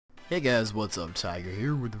Hey guys, what's up? Tiger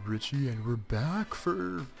here with Richie, and we're back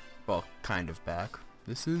for, well, kind of back.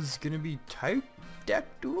 This is gonna be type deck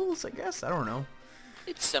duels, I guess? I don't know.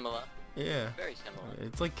 It's similar. Yeah. Very similar.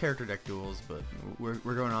 It's like character deck duels, but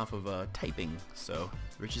we're going off of typing. So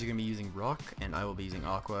Richie's gonna be using Rock, and I will be using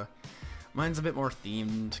Aqua. Mine's a bit more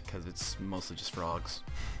themed, because it's mostly just frogs.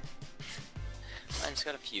 Mine's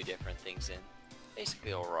got a few different things in.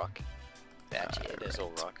 Basically all rock. Actually, it is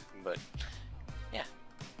all rock, but yeah.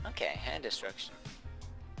 Okay, hand destruction.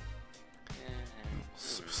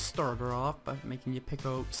 Start her off by making you pick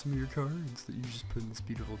out some of your cards that you just put in this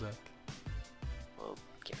beautiful deck. We'll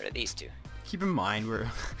get rid of these two. Keep in mind,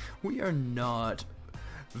 we are not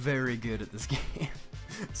very good at this game,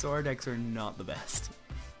 so our decks are not the best.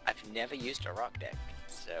 I've never used a rock deck,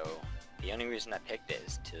 so the only reason I picked it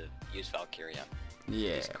is to use Valkyria.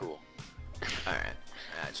 Yeah. It's cool. Alright,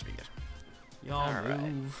 that should be good. Y'all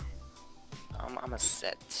move. I'm gonna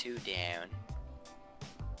set 2 down.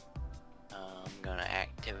 I'm gonna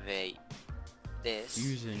activate this.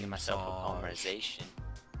 Give myself a polymerization.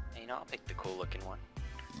 And, you know, I'll pick the cool looking one.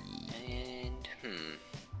 And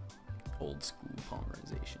old school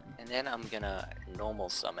polymerization. And then I'm gonna normal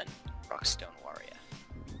summon Rockstone Warrior.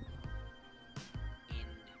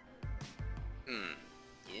 And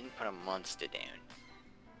you didn't put a monster down.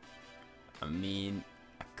 I mean,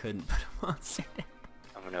 I couldn't put a monster down.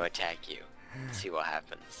 I'm gonna attack you. See what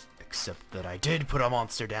happens. Except that I did put a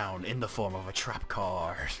monster down in the form of a trap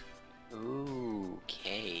card. Ooh,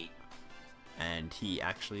 okay. And he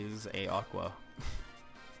actually is a Aqua.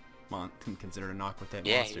 Considered an Aqua type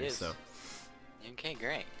Yeah, monster, he is. so. Okay,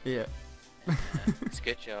 great. Yeah. It's a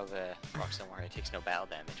good job Rockstone Warrior takes no battle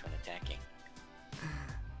damage when attacking.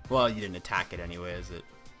 Well, you didn't attack it anyways, it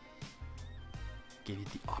gave you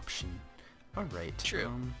the option. Alright.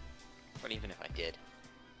 True. But even if I did,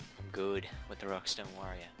 I'm good with the Rockstone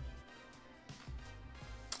Warrior.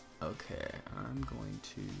 Okay, I'm going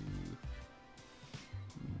to...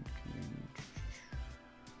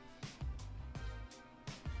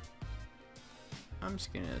 I'm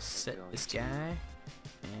just gonna set this guy,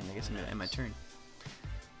 and I guess I'm gonna end my turn.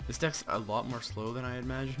 This deck's a lot more slow than I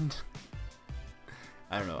imagined.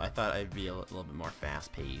 I don't know, I thought I'd be a little bit more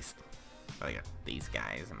fast-paced. But I got these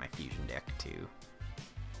guys in my fusion deck too.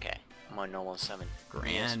 Okay, I'm on normal summon.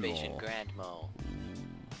 Grand Mole. Grand Mole.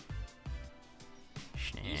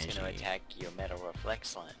 He's Snazzy. gonna attack your Metal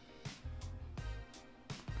Reflex line.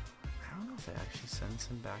 I don't know if it actually sends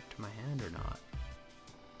him back to my hand or not.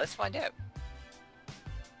 Let's find out.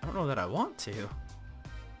 I don't know that I want to.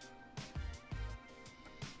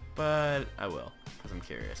 But I will, because I'm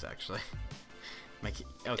curious actually. Okay,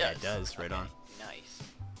 it does, right on. Nice.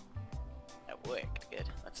 That worked, good.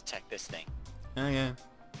 Let's attack this thing. Okay.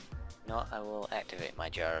 No, I will activate my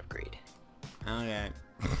Jar of Greed. Okay.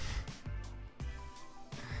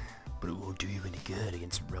 But it won't do you any good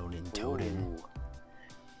against Ronin Totem. Ooh.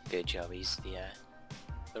 Good job, he's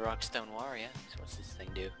the Rockstone Warrior. So what's this thing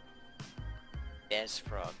do? Des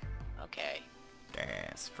Frog. Okay.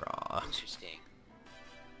 Des Frog. Interesting.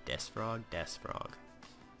 Des Frog, Des Frog.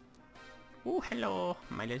 Oh, hello,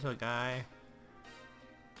 my little guy.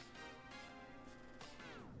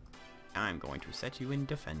 I'm going to set you in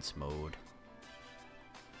defense mode.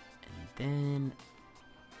 And then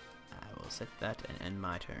I will set that and end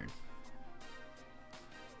my turn.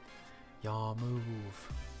 Y'all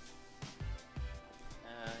move.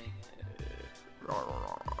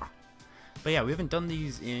 But yeah, we haven't done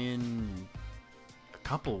these in a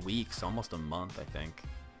couple weeks, almost a month, I think.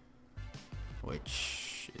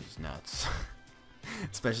 Which is nuts.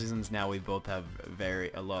 Especially since now we both have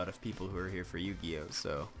a lot of people who are here for Yugioh,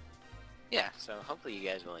 so. Yeah, so hopefully you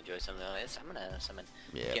guys will enjoy some of this. I'm gonna summon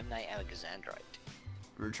Gemini Alexandrite.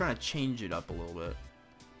 We're trying to change it up a little bit.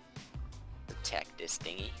 Attack this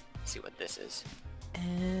thingy. See what this is. Oh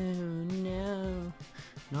no,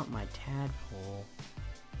 not my tadpole.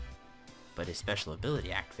 But his special ability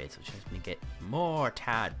activates, which lets me get more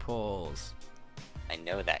tadpoles. I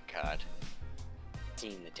know that card.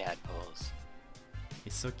 Seen the tadpoles.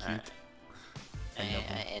 He's so cute. I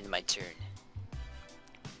end my turn.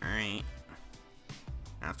 Alright.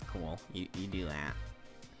 That's cool. You do that.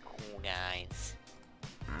 Cool, guys.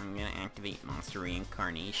 I'm gonna activate Monster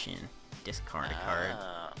Reincarnation. Discard a card.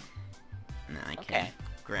 And then I can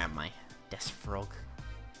grab my Death Frog.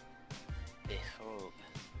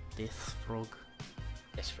 Death Frog.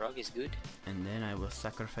 This frog is good. And then I will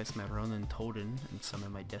sacrifice my Ronin Totem and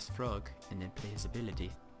summon my Death Frog, and then play his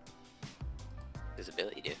ability. His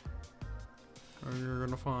ability do? You're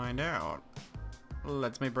gonna find out.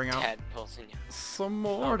 Let me bring out Tadpoles in you. some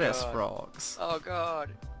more Death Frogs. Oh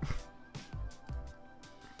god.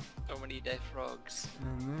 many dead frogs.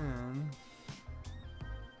 And then...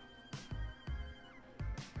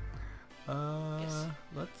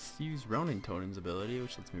 let's use Ronin Totem's ability,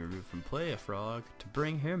 which lets me remove from play a frog to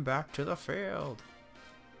bring him back to the field.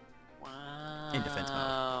 Wow. In defense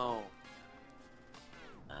mode.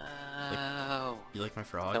 Wow. You like my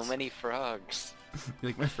frogs? So many frogs. You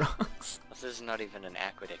like my frogs? This is not even an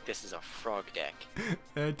Aqua deck, this is a frog deck.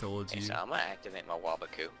 I told you. So I'm gonna activate my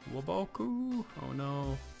Wabaku. Wabaku. Oh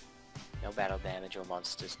no. No battle damage or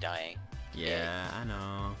monsters dying. Yeah, I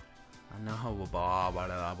know. I know how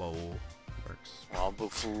Wabaku works.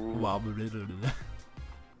 Wabaku.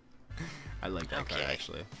 I like that card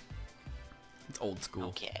actually. It's old school.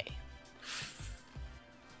 Okay.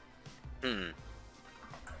 Do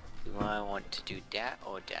I want to do that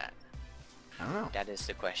or that? I don't know. That is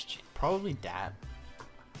the question. Probably that.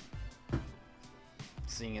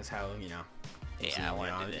 Seeing as how, you know. Yeah, I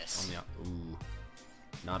want to do this. Ooh.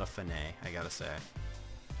 Not a Finay, I gotta say.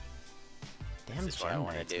 Damn, this is what I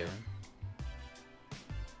want to do. Man.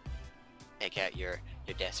 Take out your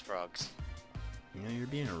desk frogs. You know, you're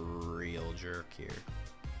being a real jerk here.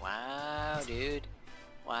 Wow, dude.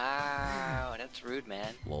 Wow, that's rude,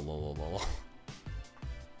 man. Lol. I'm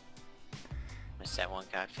gonna set one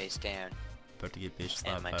card face down. About to get bitch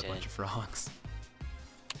slapped by a bunch of frogs.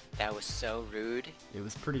 That was so rude. It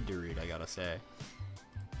was pretty rude, I gotta say.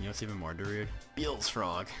 You know what's even more rude? Bill's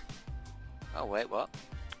frog. Oh wait, what?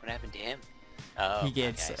 What happened to him? Oh, he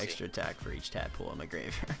gets extra attack for each tadpole in my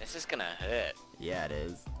graveyard. This is gonna hurt. Yeah, it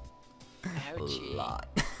is. Ouchie. A lot.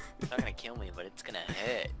 It's not gonna kill me, but it's gonna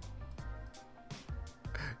hurt.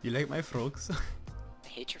 You like my frogs? I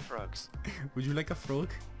hate your frogs. Would you like a frog?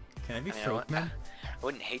 Can I be frog man? I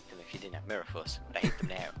wouldn't hate them if you didn't have Mirror Force, but I hate them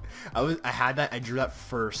now. I drew that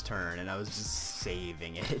first turn and I was just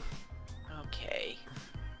saving it. Okay.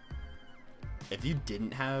 If you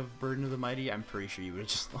didn't have Burden of the Mighty, I'm pretty sure you would have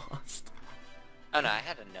just lost. Oh no, I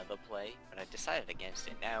had another play, but I decided against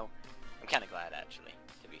it. Now, I'm kind of glad actually,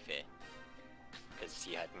 to be fair. Because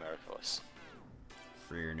you had Mirror Force.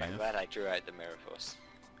 For your I'm glad I drew out the Mirror Force.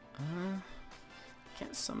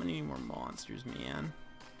 Can't summon any more monsters, man.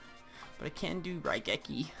 But I can do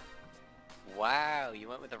Raigeki. Wow, you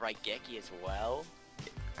went with the Raigeki as well?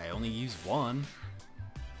 I only use one.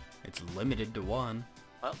 It's limited to one.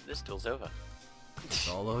 Well, this duel's over. It's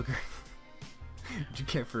all ogre. Would you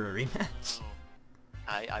care for a rematch?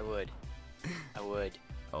 I would. I would.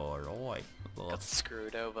 Alright. Got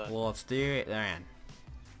screwed over. Well, let's do it then.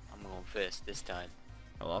 I'm going first this time.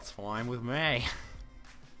 Well, that's fine with me.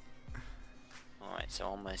 Alright, so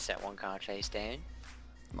I'm gonna set one card face down.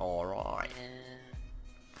 Alright.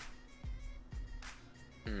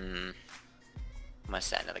 I'm gonna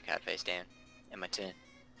set another card face down. In my turn.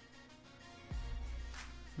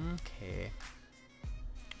 Okay.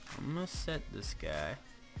 I'm gonna set this guy.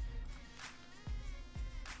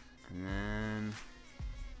 And then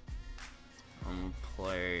I'm gonna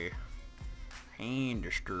play Hand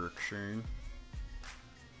Destruction.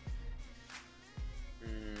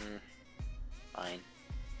 Fine.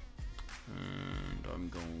 And I'm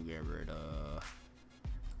gonna get rid of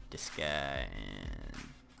this guy and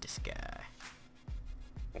this guy.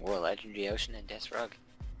 Whoa, Legendary Ocean and Death Rug.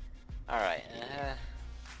 Alright, you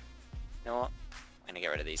know what? I'm gonna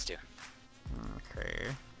get rid of these two. Okay.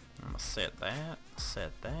 I'm gonna set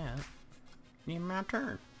that. Need my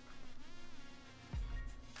turn.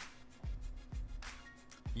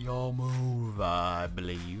 Your move, I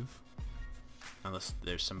believe. Unless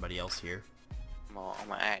there's somebody else here. Well, I'm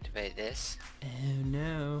gonna activate this. Oh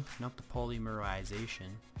no, not the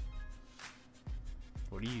polymerization.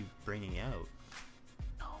 What are you bringing out?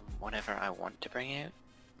 Whatever I want to bring out.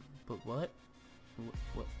 But what?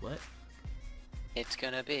 What? It's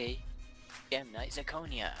gonna be Gem Knight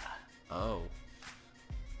Zirconia. Oh.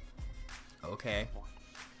 Okay.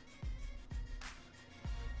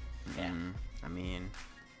 Yeah. I mean,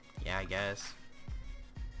 yeah, I guess.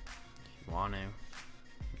 If you want to.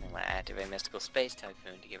 I'm gonna activate Mystical Space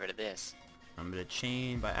Typhoon to get rid of this. I'm gonna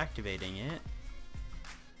chain by activating it.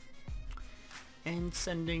 And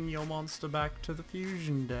sending your monster back to the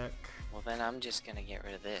fusion deck. Well then I'm just gonna get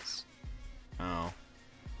rid of this. Oh.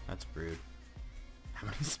 That's rude. How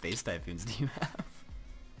many space typhoons do you have?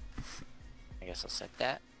 I guess I'll set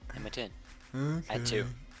that in my turn. Okay. I had two.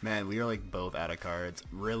 Man, we are like both out of cards.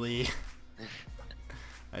 Really?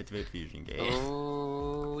 Activate fusion gate.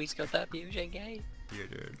 Oh, he's got that fusion gate. Yeah,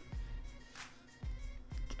 dude.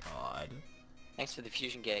 God. Thanks for the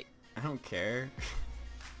fusion gate. I don't care.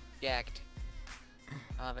 Jacked.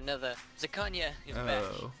 I'll have another. Zirconia is back.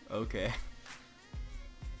 Oh, okay.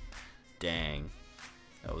 Dang.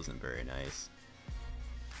 That wasn't very nice.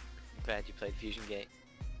 bad you played Fusion Gate.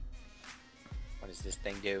 What does this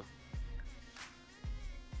thing do?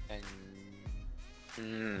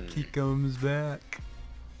 He comes back.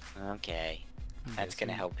 Okay. That's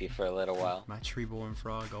gonna help you for a little while. My treeborn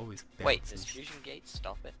frog always bounces. Wait, does Fusion Gate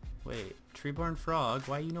stop it? Wait, treeborn frog,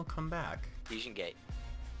 why you no come back? Fusion Gate.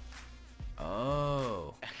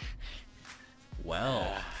 Oh.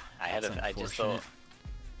 Well, I just thought.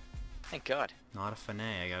 Thank God. Not a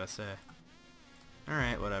finesse, I gotta say.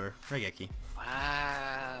 Alright, whatever. Regeki.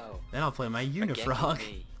 Wow. Then I'll play my Unifrog.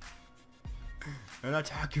 And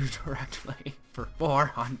attack you directly for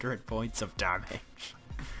 400 points of damage.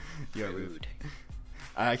 Rude.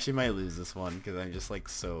 I actually might lose this one because I'm just like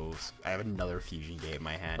so. I have another Fusion Gate in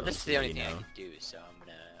my hand. Well, this is the only thing I can do, so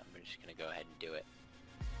I'm just gonna go ahead and do it.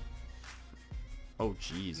 Oh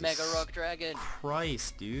Jesus. Mega Rock Dragon.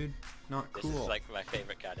 Christ, dude. Not cool. This is like my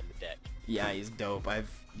favorite card in the deck. Yeah, he's dope.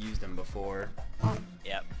 I've used him before.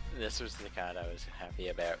 Yep. This was the card I was happy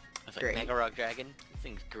about. I was like, Great. Mega Rock Dragon? This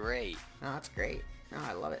thing's great. Oh, that's great. Oh,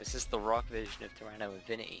 I love it. This is the rock version of Tyranno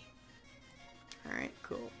Infinity. Alright,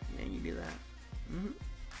 cool. Yeah, you do that.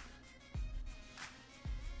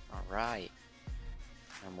 Alright.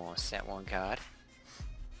 I'm gonna set one card.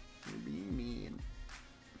 You're being mean.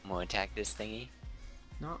 I'm gonna attack this thingy.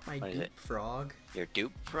 Not my What is dupe it? frog. Your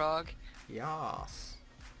dupe frog? Yas.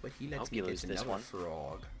 But he lets Hope me you get lose this another one.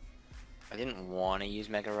 frog. I didn't want to use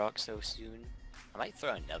Mega Rock so soon. I might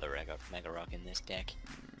throw another Mega Rock in this deck.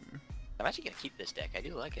 I'm actually gonna keep this deck. I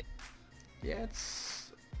do like it. Yeah,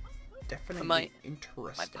 it's definitely might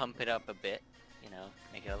interesting. pump it up a bit, you know,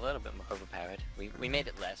 make it a little bit more overpowered. We made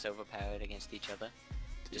it less overpowered against each other,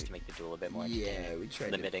 just to make the duel a bit more entertaining. Yeah, we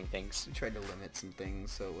tried limiting things. We tried to limit some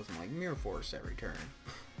things so it wasn't like Mirror Force every turn.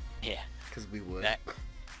 Yeah. Because we would.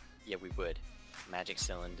 Yeah, we would. Magic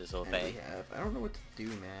Cylinders all And we day. have. I don't know what to do,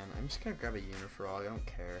 man. I'm just gonna grab a Unifrog. I don't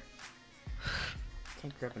care.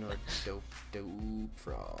 Can't grab another dope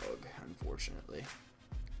frog, unfortunately.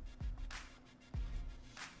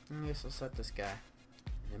 I guess I'll set this guy.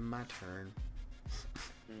 In my turn.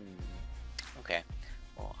 Okay.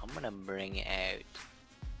 Well, I'm gonna bring out...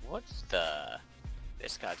 What's the...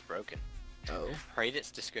 This card's broken. Oh. Read its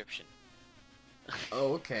description.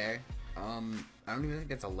 Oh, okay. I don't even think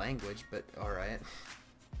that's a language, but alright.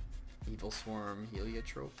 Evil Swarm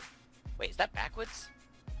Heliotrope. Wait, is that backwards?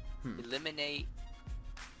 Eliminate...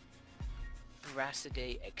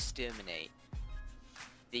 Racidate, exterminate.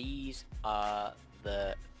 These are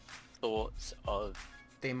the thoughts of...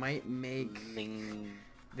 They might make...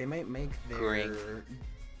 They might make their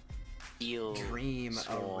dream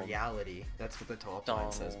a reality. That's what the top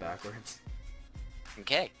line says backwards.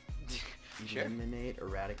 Okay. Sure. Eliminate,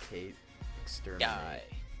 eradicate, exterminate. Die.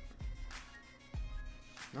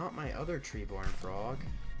 Not my other treeborn frog.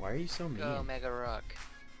 Why are you so mean? Go Mega Rock.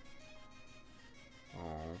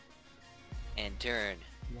 Oh. And turn.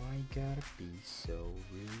 Why gotta be so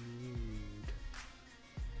rude?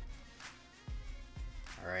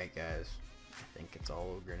 Alright guys. I think it's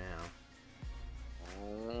all over now.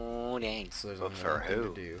 Oh dang. So there's But only for one thing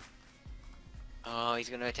who? to do. Oh, he's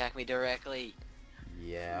gonna attack me directly.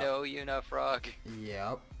 Yeah. No, Unifrog.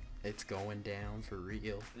 Yep. It's going down for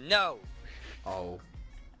real. No! Oh.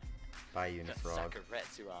 Bye, Unifrog.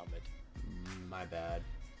 Sakaretsu armored. My bad.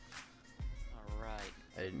 Alright.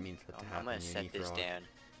 I didn't mean for that to happen, I'm gonna set this down.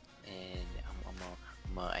 And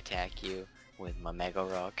I'm gonna attack you with my Mega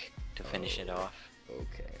Rock to finish it off.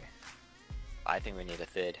 Okay. I think we need a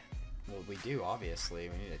third. Well, we do, obviously.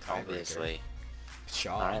 We need a tiebreaker. Obviously.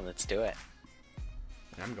 Shaw. Alright, let's do it.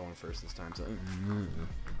 And I'm going first this time, so...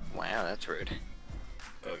 Wow, that's rude.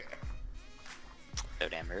 Okay. So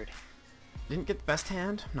damn rude. Didn't get the best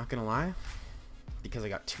hand, not gonna lie. Because I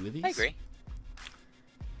got two of these. I agree.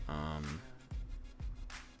 And...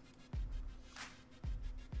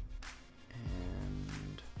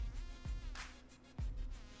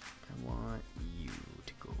 I want you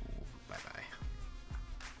to go bye-bye.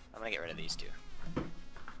 I'm gonna get rid of these two.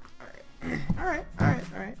 Alright.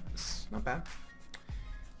 Alright. It's not bad.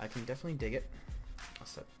 I can definitely dig it. I'll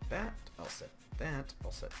set that, I'll set that,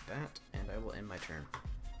 I'll set that, and I will end my turn.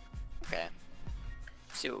 Okay.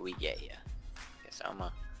 Let's see what we get here. Guess I'm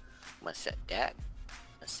gonna set that.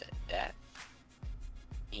 Let's set that.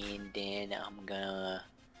 And then I'm gonna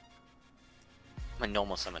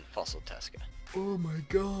normal summon Fossil Tusker. Oh my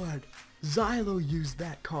god! Xylo used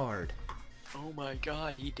that card! Oh my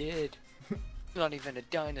god, he did! Not even a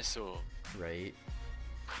dinosaur! Right?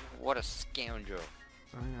 What a scoundrel!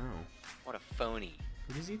 I know. What a phony!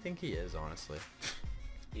 Who does he think he is, honestly?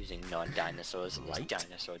 Using non-dinosaurs in his Right?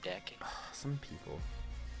 dinosaur deck. Some people.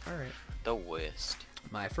 Alright. The worst.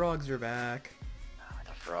 My frogs are back. Oh,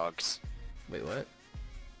 the frogs. Wait, what?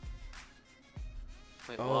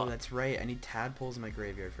 Wait, Oh, what? that's right. I need tadpoles in my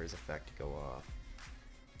graveyard for his effect to go off.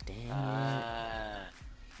 Dang it.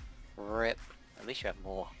 Rip. At least you have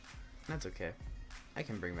more. That's okay. I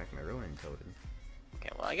can bring back my Ronin totem. Okay,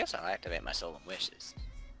 well, I guess I'll activate my Solemn Wishes.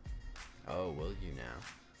 Oh, will you now?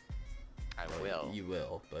 I Well, will. You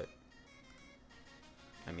will, but...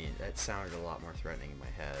 I mean, that sounded a lot more threatening in my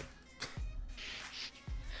head.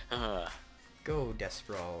 Go,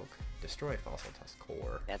 Deathfrog. Destroy Fossil Tusk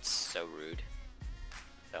Core. That's so rude.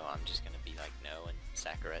 So I'm just gonna be like, no, and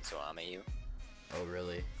Sakaretsu armor you. Oh,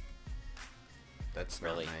 really? That's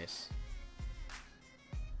Really? not nice.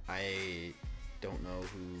 I don't know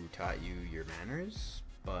who taught you your manners,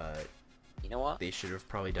 but You know what? they should have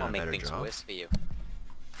probably I'll done a make better things job. worse for you.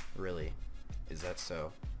 Really? Is that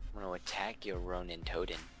so? I'm gonna attack your Ronin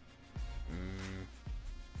Totem.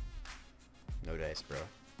 No dice, bro.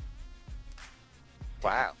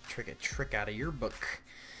 Wow. Trick a trick out of your book.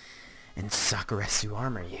 And Sakaretsu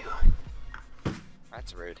armor you.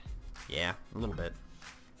 That's rude. Yeah, a little bit.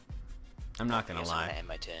 I'm not I gonna guess I'm gonna lie. end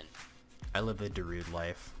my turn. I live the Darude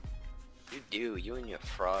life. You do. You and your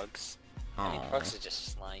frogs. I mean, Aw. frogs are just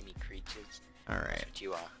slimy creatures. That's Alright. what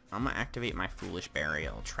you are. I'm gonna activate my Foolish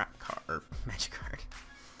Burial trap card, or magic card.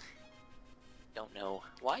 Don't know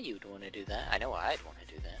why you'd want to do that. I know I'd want to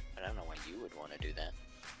do that, but I don't know why you would want to do that.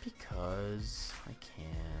 Because I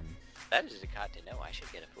can. That is a card to know. I should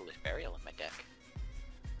get a Foolish Burial in my deck.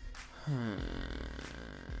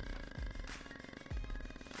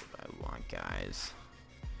 What do I want, guys?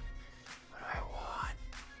 What do I want?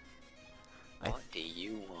 What do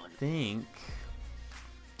you want? I think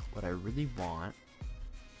what I really want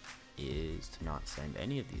is to not send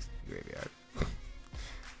any of these to the graveyard.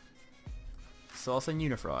 So I'll send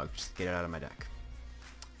Unifrog, just to get it out of my deck.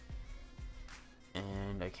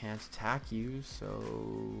 And I can't attack you, so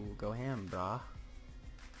go ham, brah.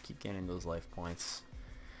 Keep getting those life points.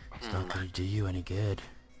 It's not gonna do you any good.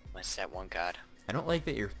 Let's set one card. I don't like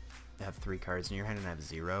that you have 3 cards in your hand and have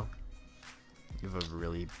 0. You have a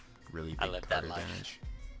really big I live card that life. advantage.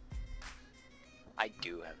 I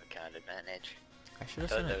do have a card advantage. I should have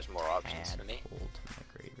Thought sent there was more options for me. Tadpole to my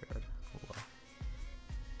graveyard. Oh well.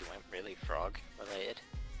 You went really frog related.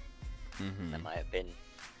 Mm-hmm. That might have been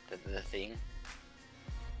the thing.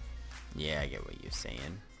 Yeah, I get what you're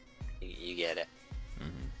saying. You get it.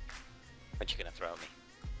 Mm-hmm. What you gonna throw at me?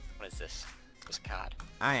 What is this? This card.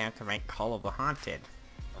 I activate Call of the Haunted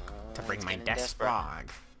to bring it's my getting Death desperate.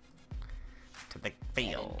 Frog to the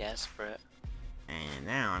Getting field. desperate. And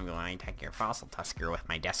now I'm going to attack your Fossil Tusker with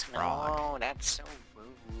my Death Frog. No, that's so rude.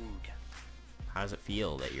 How does it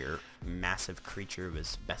feel that your massive creature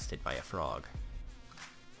was bested by a frog?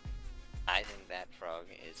 I think that frog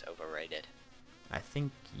is overrated. I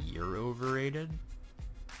think you're overrated.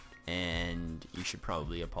 And you should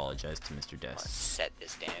probably apologize to Mr. Let's Des. set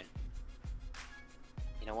this down.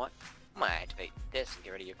 You know what? I'm gonna activate this and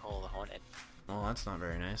get rid of your Call of the Haunted. Well, that's not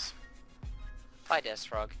very nice. Bye, Death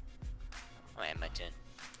Frog. I'm gonna end my turn.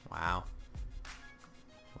 Wow.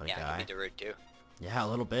 What a Yeah, I guy. can be rude too. Yeah, a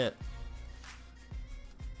little bit.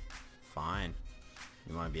 Fine.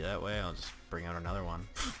 You want to be that way? I'll just bring out another one.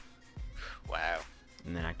 Wow.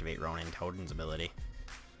 And then activate Ronin Totem's ability.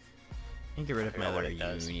 And get rid of my forgot what other it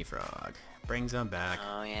does. Unifrog. Brings them back.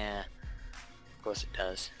 Oh yeah. Of course it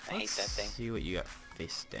does. I hate that thing. Let's see what you got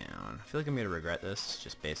face down. I feel like I'm going to regret this,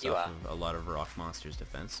 just based You off are. of a lot of Rock Monster's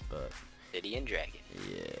defense, but City and Dragon.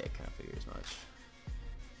 yeah, kind of figure as much.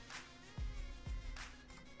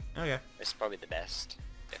 Okay. This is probably the best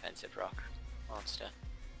defensive rock monster.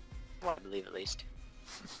 Well, I believe at least.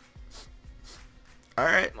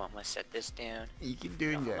 Alright. Come on, let's set this down. You keep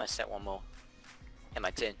doing Come on, that. let's set one more. And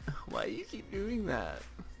my turn. Why do you keep doing that?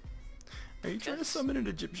 Are you trying to Because- summon an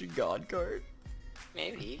Egyptian god card?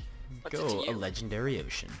 Maybe. What's it Go, to a you? legendary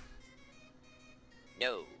ocean.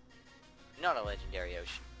 No. Not a legendary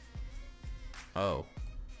ocean. Oh.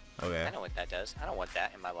 Okay. I know what that does. I don't want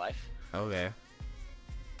that in my life. Okay.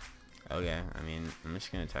 Okay, I mean, I'm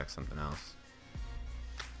just gonna attack something else.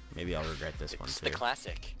 Maybe I'll regret this one It's too. the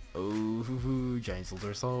classic. Oh, Giant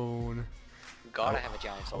Soldier Zone. Gotta have a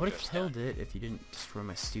giant I soldier. would have killed it if you didn't destroy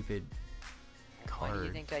my stupid Why do you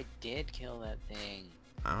card. think I did kill that thing?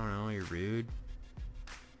 I don't know, you're rude.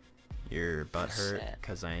 You're butthurt Upset.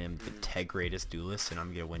 because I am the greatest duelist and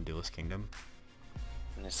I'm gonna win Duelist Kingdom.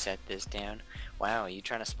 I'm gonna set this down. Wow, are you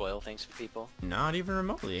trying to spoil things for people? Not even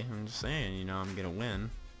remotely. I'm just saying, you know, I'm gonna win.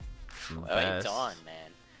 I'm the Well, it's best. on,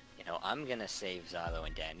 man. You know, I'm gonna save Xylo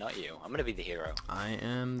and Dan, not you. I'm gonna be the hero. I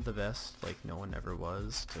am the best, like no one ever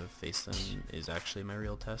was. To face them is actually my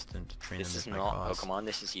real test, and to train This them is is my not cause. Pokemon,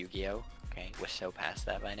 this is Yu-Gi-Oh! Okay, we're so past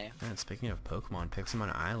that by now. And speaking of Pokemon,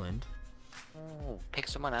 Pixelmon Island. Oh,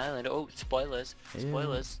 Pixelmon Island. Oh, spoilers. Yeah,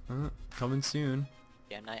 Spoilers. coming soon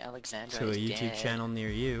Gem Knight Alexandra to a is YouTube dead. channel near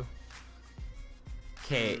you.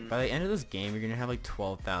 Okay, by the end of this game, you're gonna have like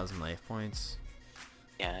 12,000 life points.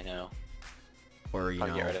 Yeah, I know. Or, you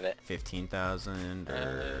I'll get rid know, of it. 15,000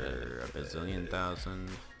 or a bazillion thousand.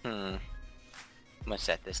 I'm gonna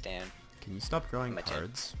set this down. Can you stop drawing My turn.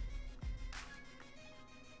 cards?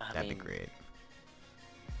 I That'd mean, be great.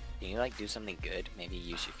 Can you like do something good? Maybe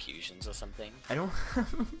use your fusions or something? I don't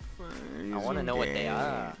have I want to know what they are.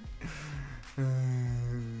 are.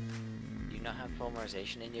 Do you not have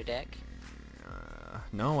polymerization in your deck?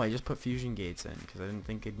 No, I just put fusion gates in because I didn't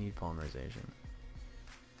think I'd need polymerization.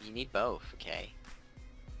 You need both, okay.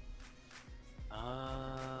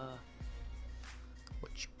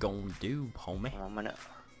 What you gonna do, homie? I'm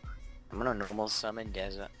gonna normal summon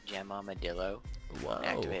Desert Gem Armadillo. Whoa.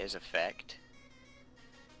 Activate his effect.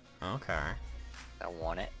 Okay. I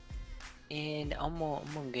want it. And I'm gonna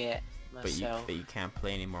get myself. But you can't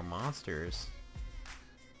play any more monsters.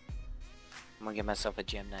 I'm gonna get myself a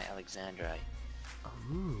Gem Knight Alexandra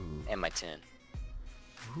Ooh. and my 10.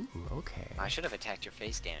 Ooh, okay. I should have attacked your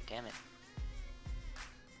face down, damn it.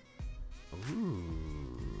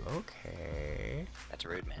 Ooh, okay. That's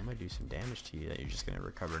rude, I'm man. gonna do some damage to you that you're just gonna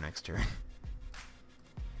recover next turn.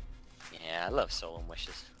 Yeah, I love Solemn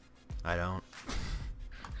Wishes. I don't.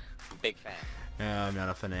 Big fan. No, I'm not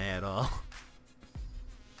a fan at all.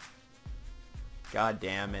 God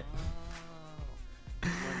damn it. Oh,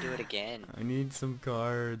 I'm gonna do it again. I need some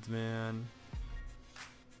cards, man.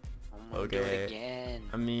 I'm gonna do it again.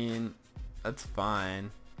 I mean, that's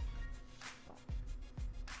fine.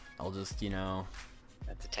 I'll just, you know,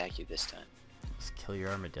 Let's attack you this time. just kill your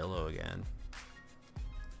armadillo again.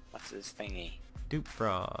 What's this thingy? Dupe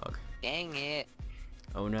frog. Dang it.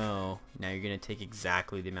 Oh no, now you're gonna take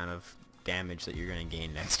exactly the amount of damage that you're gonna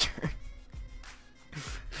gain next turn.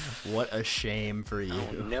 What a shame for you.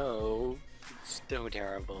 Oh no. It's so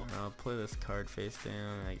terrible. I'll play this card face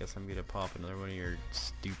down. I guess I'm gonna pop another one of your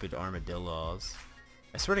stupid armadillos.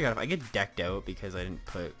 I swear to God, if I get decked out because I didn't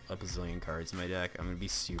put a bazillion cards in my deck, I'm gonna be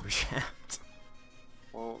super chapped.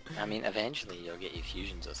 Well, I mean, eventually you'll get you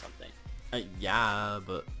fusions or something. Yeah,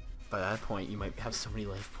 but by that point you might have so many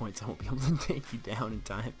life points I won't be able to take you down in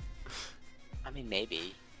time. I mean,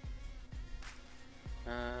 maybe.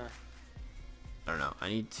 I don't know. I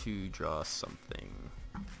need to draw something.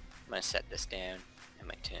 I'm gonna set this down in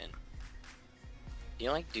my 10. Can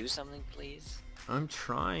you like do something, please? I'm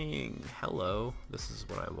trying. Hello. This is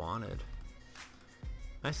what I wanted.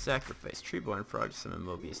 I sacrifice Treeborn Frog to summon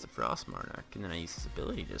Mobius the Frost Monarch, and then I use his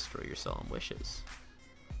ability to destroy your Solemn Wishes.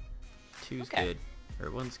 2's Okay. good. Or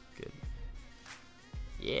 1's good.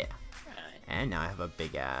 Yeah. Alright. And now I have a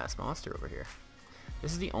big ass monster over here.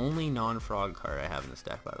 This is the only non-frog card I have in this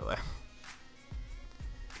deck, by the way.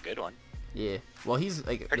 Good one. Yeah. Well, he's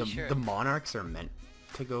like Pretty sure. the monarchs are meant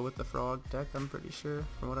to go with the frog deck. I'm pretty sure,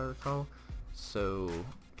 from what I recall. So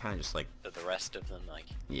kind of just like The rest of them, like,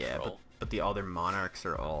 yeah, roll. but the other monarchs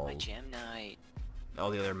are all My Gem Knight. all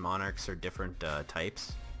the other monarchs are different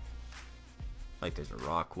types. Like there's a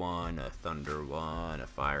rock one, a thunder one, a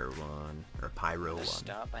fire one, or a pyro one.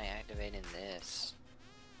 Stop by activating this.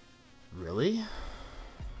 Really?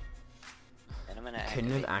 Then I'm gonna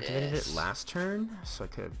Couldn't have activate activated this. it last turn, so I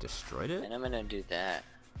could have destroyed it. Then I'm gonna do that.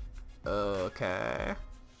 Okay.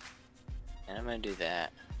 And I'm gonna do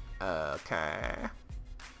that. Okay.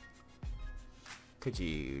 Could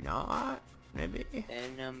you not? Maybe?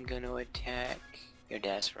 Then I'm gonna attack your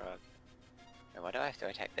Das Frog. Now, why do I have to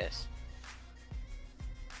attack this?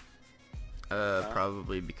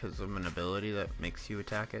 Probably because of an ability that makes you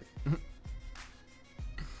attack it.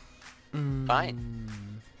 Fine.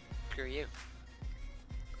 Screw you.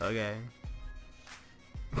 Okay.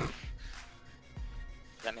 Does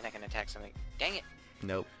that mean I can attack something? Dang it!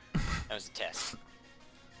 Nope. That was a test.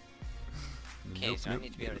 Okay, Nope, so I nope,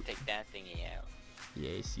 need to be able to nope. take that thingy out.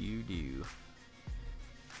 Yes, you do.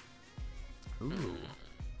 Ooh.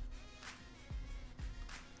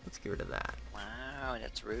 Let's get rid of that. Wow,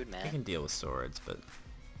 that's rude, I man. can deal with swords, but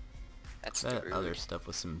That's that rude. other stuff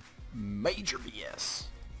was some major BS.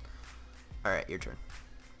 Alright, your turn.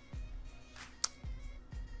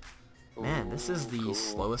 Man, this is the Ooh, cool.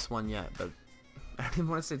 slowest one yet, but I don't even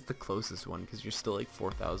want to say it's the closest one because you're still like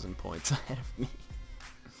 4,000 points ahead of me.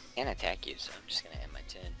 Can't attack you, so I'm just gonna end my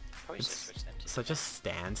 10. Probably should switch them to Such a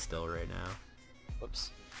standstill right now.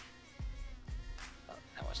 Whoops. Oh,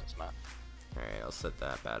 that wasn't smart. Alright, I'll set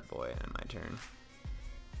that bad boy in my turn.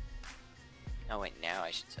 Oh wait, now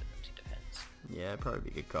I should set them to defense. Yeah, probably be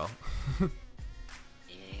a good call.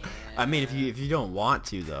 Yeah. I mean, if you don't want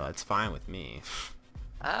to though, it's fine with me.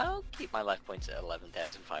 I'll keep my life points at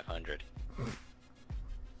 11,500.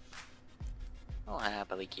 I'll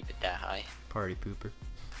happily keep it that high. Party pooper.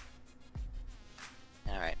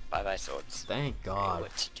 Alright, bye-bye swords. Thank God. I know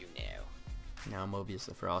what to do now. Now Mobius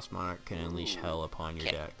the Frost Monarch can unleash hell upon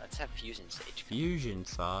your deck. Let's have Fusion Sage. Fusion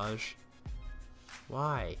Sage?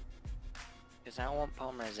 Why? Because I don't want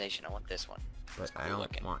polymerization, I want this one. But It's I cool don't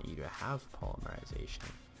looking. want you to have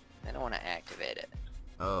polymerization. I don't want to activate it.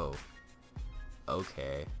 Oh.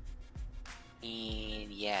 Okay.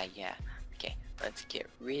 And yeah. Okay, let's get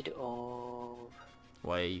rid of...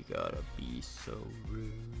 Why you gotta be so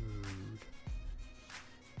rude?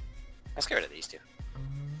 Let's get rid of these two.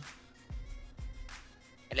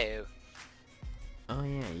 Hello. Oh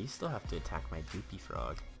yeah, you still have to attack my Doopy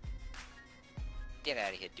Frog. Get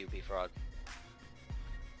out of here, Doopy Frog.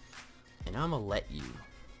 And I'm gonna let you,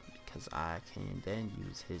 because I can then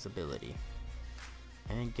use his ability.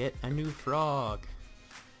 And get a new frog.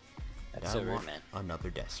 That's And so I rude, want man. another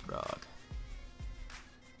Death Frog.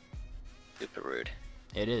 Super rude.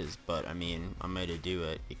 It is, but I mean, I'm gonna do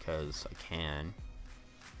it because I can.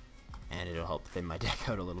 And it'll help thin my deck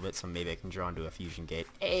out a little bit, so maybe I can draw into a Fusion Gate.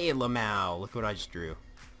 Hey, Lamau! Look what I just drew.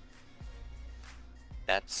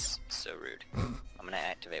 That's so rude. I'm gonna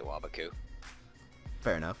activate Wabaku.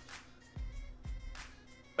 Fair enough.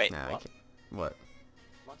 Wait, Nah, I what? can't. What?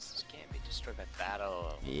 Monsters can't be destroyed by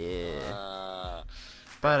battle. Yeah.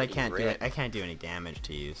 But I pretty can't do it. rip. I can't do any damage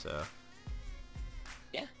to you, so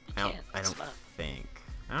Yeah, you I can. don't. It's fun. Think.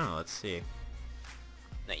 I don't know. Let's see.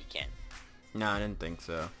 No, you can't. No, I didn't think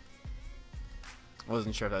so. I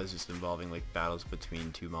wasn't sure if that was just involving like battles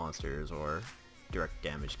between two monsters or direct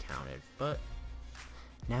damage counted, but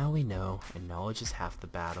now we know, and knowledge is half the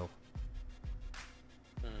battle.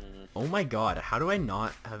 Oh my god, how have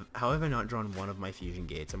I not drawn one of my Fusion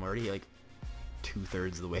Gates? I'm already like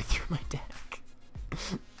 2/3 of the way through my deck.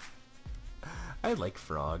 I like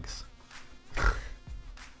frogs.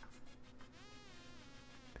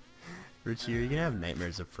 Richie, are you gonna have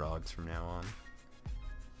nightmares of frogs from now on?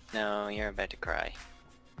 No, you're about to cry.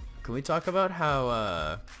 Can we talk about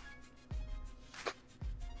how,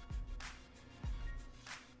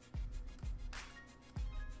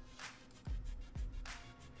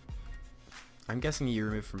 I'm guessing you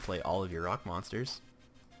removed from play all of your rock monsters.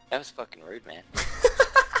 That was fucking rude, man.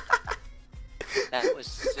 That was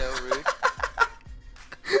so rude.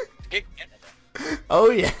 Get rid of that. Oh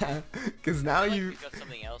yeah, because now I feel like you, we got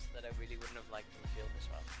something else that I really wouldn't have liked in the field this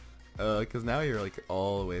round. because now you're like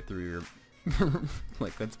all the way through your,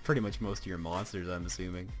 like that's pretty much most of your monsters, I'm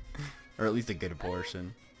assuming, or at least a good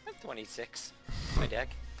portion. I'm 26. My deck.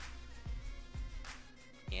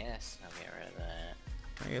 Yes, I'll get rid of that.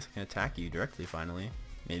 I guess I can attack you directly finally.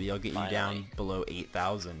 Maybe I'll get you down Finally. below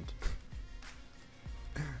 8,000.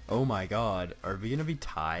 Oh my god, are we gonna be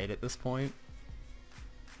tied at this point?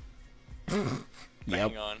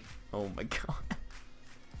 Yep. Hang on. Oh my god.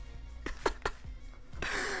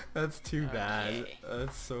 That's too bad. Okay.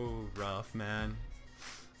 That's so rough, man.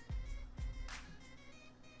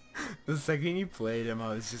 The second you played him,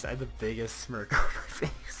 I had the biggest smirk on my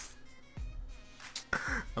face.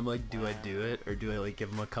 I'm like, do I do it? Or do I like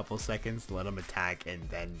give him a couple seconds to let him attack and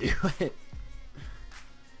then do it?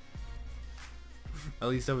 At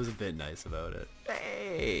least I was a bit nice about it.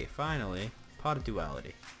 Hey, finally. Pot of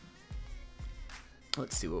Duality.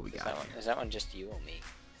 Let's see what we got here. Is that one just you or me?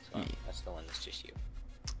 Me. That's the one that's just you.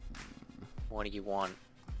 What do you want?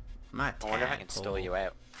 My I wonder if I can stall you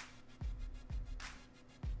out.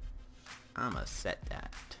 I'ma set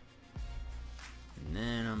that. And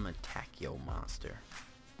then I'ma attack your monster.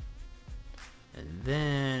 And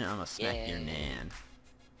then I'ma smack your Yay. nan.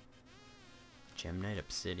 Gem Knight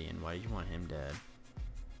Obsidian, why did you want him dead?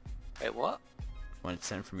 Wait, what? When it's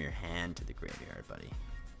sent from your hand to the graveyard, buddy.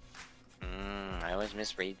 I always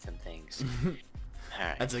misread some things.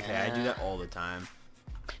 Alright. That's okay, I do that all the time.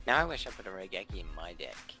 Now I wish I put a Regeki in my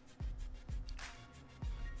deck.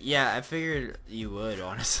 Yeah, I figured you would,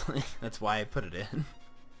 honestly. That's why I put it in.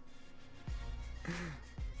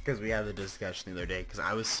 Because we had the discussion the other day, because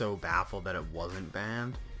I was so baffled that it wasn't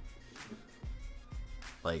banned.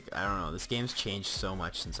 Like, I don't know, this game's changed so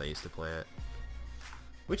much since I used to play it.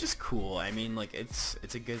 Which is cool. I mean, like, it's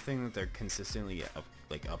a good thing that they're consistently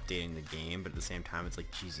updating the game, but at the same time, it's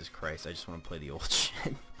like, Jesus Christ, I just want to play the old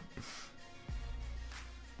shit.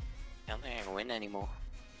 I don't think I can win anymore.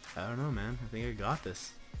 I don't know, man. I think I got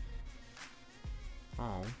this.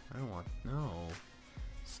 Oh, I don't want... No.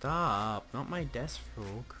 Stop. Not my desk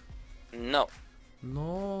frog. No.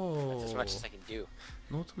 No. That's as much as I can do.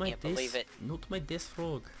 Not my Can't believe it. Not my desk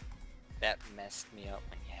frog. That messed me up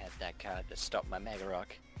when you had had that card that stopped my Mega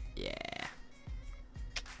Rock. Yeah.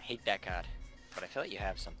 I hate that card. But I feel like you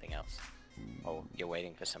have something else. Oh, you're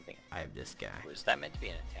waiting for something. I have this guy. Was that meant to be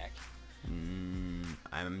an attack?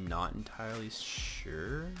 I'm not entirely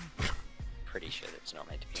sure. Pretty sure that's not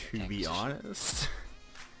meant to be an To attack. be honest.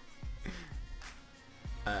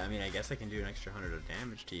 I mean, I guess I can do an extra 100 of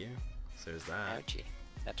damage to you. So there's that. Ouchie.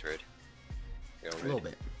 That's rude. Real rude. A little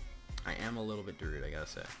bit. I am a little bit rude, I gotta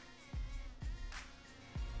say.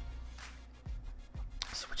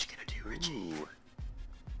 So what you gonna do, Richie? Ooh.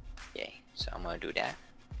 Yay. So I'm gonna do that.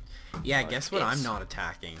 Yeah, Or guess what? this. I'm not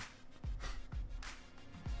attacking.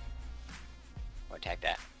 Or attack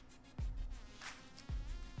that.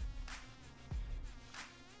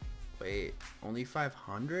 Wait, only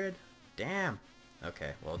 500? Damn.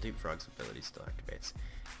 Okay, well, Deep Frog's ability still activates.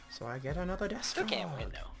 So I get another Death Still Frog. can't win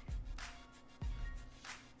though.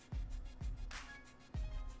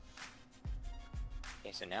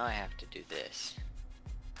 Okay, so now I have to do this.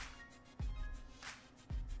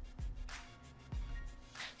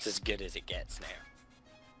 It's as good as it gets now.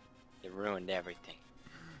 It ruined everything.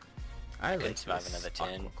 I Couldn't like survive this another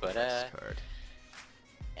 10, Aqua but, Chorus card.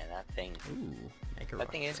 Yeah, that thing. Ooh, make a That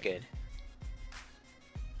rock thing is dragon. good.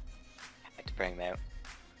 I like to bring them out.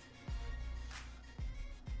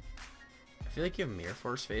 I feel like you have Mirror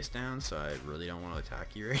Force face down, so I really don't want to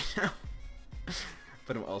attack you right now.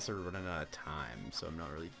 But I'm also running out of time, so I'm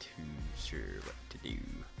not really too sure what to do.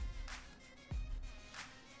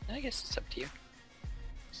 I guess it's up to you.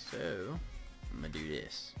 So, I'm gonna do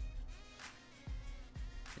this.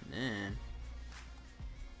 And then,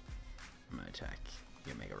 I'm gonna attack.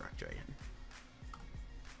 You make a rock dragon.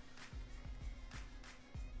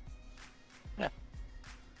 Yeah.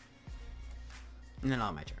 And then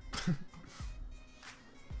on my turn.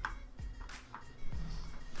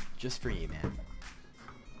 Just for you, man.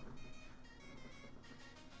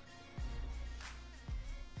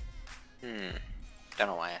 Don't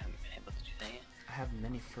know why I haven't been able to do that yet. I have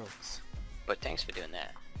many frogs. But thanks for doing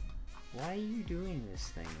that. Why are you doing these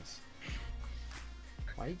things?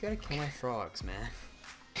 Why you gotta kill my frogs, man?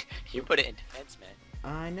 You put it in defense, man.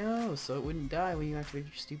 I know, so it wouldn't die when you activate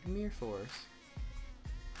your stupid Mirror Force.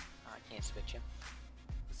 Oh, I can't switch him.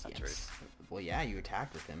 That's rude. Well, yeah, you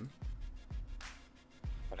attacked with him.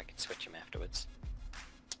 But I can switch him afterwards.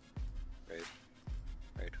 Rude.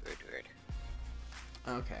 Rude, rude, rude.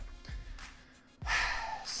 Okay.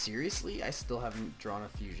 Seriously? I still haven't drawn a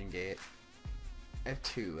fusion gate. I have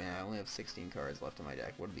 2, and I only have 16 cards left in my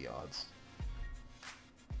deck. What are the odds?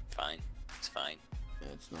 Fine. It's fine.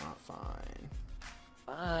 It's not fine.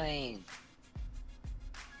 Fine.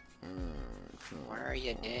 It's not What are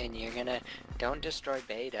you fine. doing? You're gonna... Don't destroy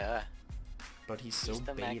Beta. But he's so He's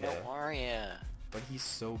the beta. Magnet Warrior. But he's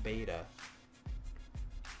so beta.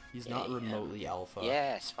 He's Yeah, not yeah. remotely alpha.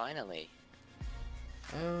 Yes, finally.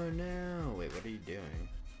 Oh no. Wait, what are you doing?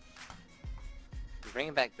 You're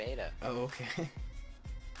bringing back Beta. Oh, okay.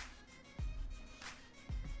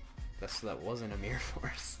 That wasn't a Mirror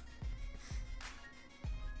Force.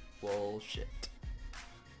 Bullshit.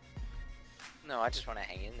 No, I just want to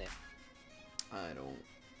hang in there. I don't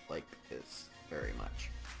like this very much.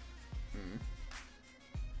 Ooh.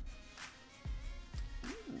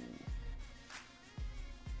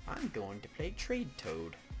 I'm going to play Trade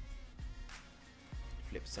Toad.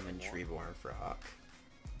 Flip summon Treeborn Frog.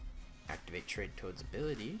 Activate Trade Toad's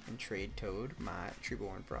ability and Trade Toad my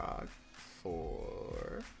Treeborn Frog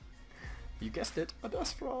for... You guessed it, a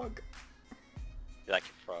Dust Frog. You like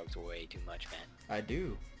your frogs way too much, man. I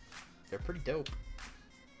do. They're pretty dope.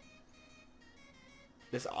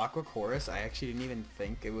 This Aqua Chorus, I actually didn't even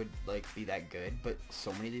think it would like be that good, but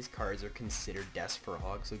so many of these cards are considered Death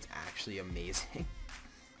Frog, so it's actually amazing.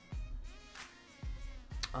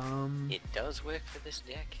 It does work for this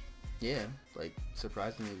deck. Yeah, like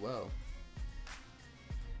surprisingly well.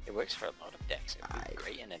 It works for a lot of decks. It would be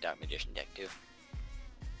great in a Dark Magician deck too.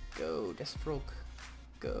 Go, Death Frog.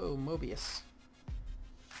 Go, Mobius.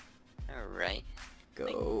 Alright.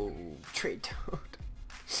 Go, Trade Toad.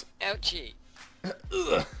 Ouchie!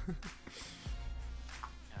 Ugh.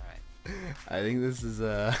 Alright. I think this is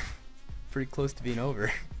pretty close to being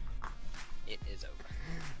over. It is over.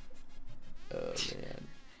 Oh man.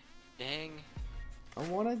 Dang. I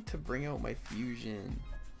wanted to bring out my fusion.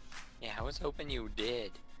 Yeah, I was hoping you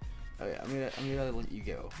did. Okay, I'm gonna let you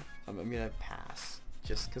go. I'm gonna pass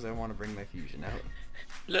just because I want to bring my fusion out.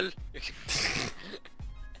 Lol.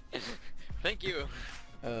 Thank you.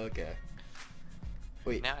 Okay.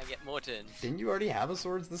 Wait. Now I get more turns. Didn't you already have a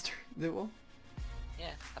swords this turn? Well, Yeah,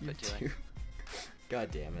 I you put two do. in. God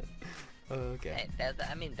damn it. Okay. Hey,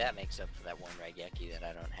 I mean, that makes up for that one Raigeki that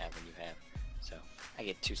I don't have and you have. So, I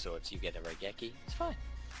get 2 swords, you get a Raigeki. It's fine.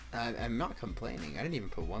 I'm not complaining. I didn't even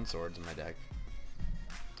put 1 swords in my deck.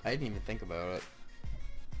 I didn't even think about it.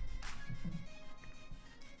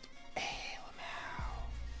 Hey,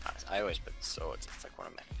 Lamau. I always put swords. It's like one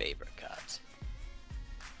of my favorite cards.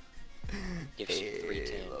 Gives you 3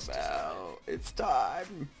 turns to summon. It's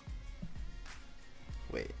time.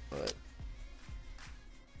 Wait, what?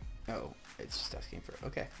 Oh, it's just asking for.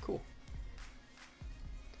 Okay, cool.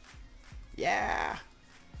 Yeah,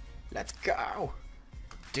 let's go.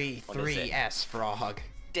 D3S Frog.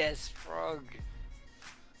 Des Frog.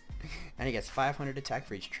 And he gets 500 attack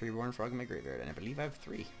for each Treeborn Frog in my graveyard, and I believe I have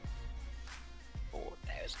 3.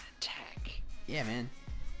 4,000 attack. Yeah, man.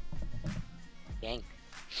 Dang.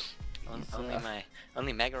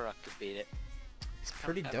 Only Mega Rock could beat it. It's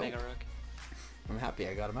pretty dope. Mega Rock. I'm happy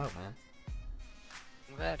I got him out, man.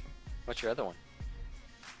 I'm glad. What's your other one?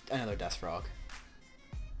 Another Death Frog.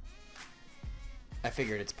 I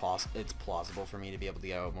figured it's plausible for me to be able to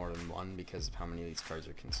get out more than 1 because of how many of these cards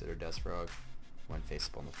are considered Death Frog when face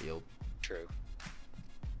up on the field. True.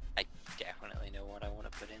 I definitely know what I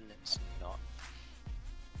want to put in that's not...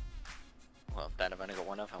 Well, that I've only got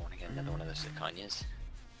 1 of. I want to get another one of those Zirconias.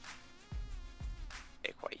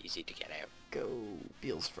 They're quite easy to get out. Go,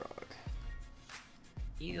 Beel's Frog.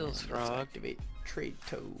 Beel's Let's Frog. activate Trade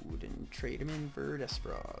Toad and trade him in for Death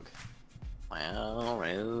Frog. Wow,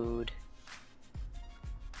 rude.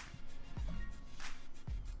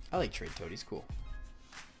 I like Trade Toad, he's cool.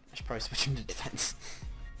 I should probably switch him to defense.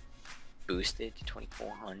 Boosted to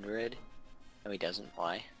 2400. No, he doesn't.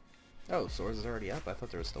 Why? Oh, Swords is already up. I thought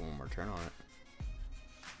there was still 1 more turn on it.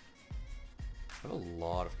 I have a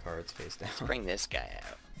lot of cards face down. Let's bring this guy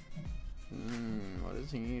out. What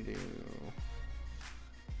does he do?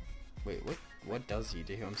 Wait, what does he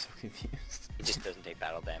do? I'm so confused. He just doesn't take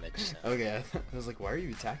battle damage. So. Okay, I was like, why are you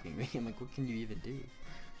attacking me? I'm like, what can you even do?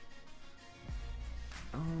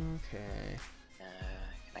 Okay.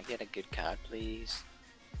 Can I get a good card, please?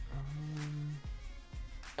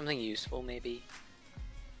 Something useful, maybe?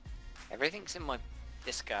 Everything's in my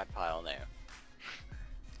discard pile now.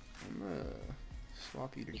 I'm gonna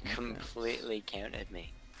swap you to You defense. completely counted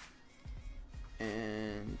me.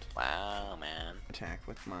 And Wow, man. attack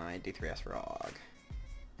with my D3S Frog.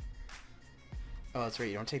 Oh, that's right,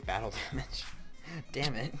 you don't take battle damage.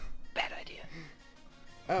 Damn it. Bad idea.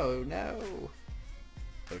 Oh, no.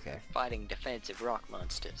 Okay. Fighting defensive rock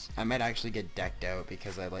monsters. I might actually get decked out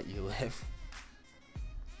because I let you live.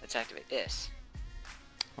 Let's activate this.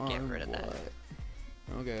 Get rid of that.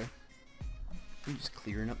 Okay. I'm just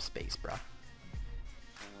clearing up space, bruh.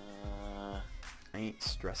 I ain't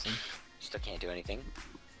stressing. Still can't do anything.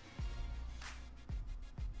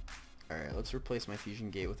 Alright, let's replace my fusion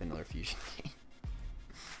gate with another fusion gate.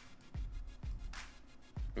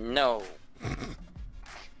 No.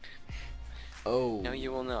 Oh. No,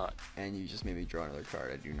 you will not. And you just made me draw another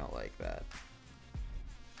card. I do not like that.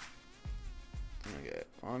 Okay,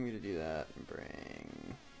 well, I'm gonna do that and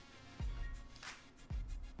bring...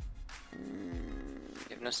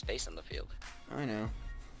 You have no space on the field. I know.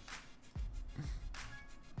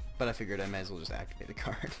 But I figured I might as well just activate the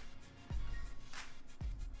card.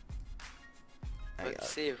 Let's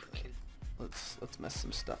see if we can... Let's mess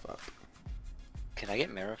some stuff up. Can I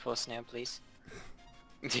get Mirror Force now, please?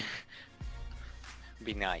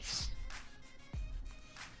 Be nice.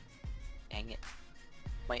 Dang it.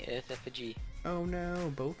 My Earth Effigy. Oh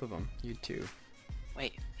no, both of them. You too.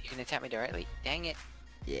 Wait, you can attack me directly? Dang it.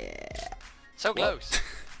 Yeah. So close.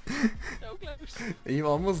 So close. You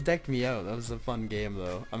almost decked me out. That was a fun game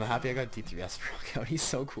though. I'm happy I got D3S Frog out. He's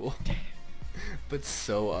so cool. But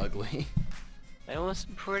so ugly. That was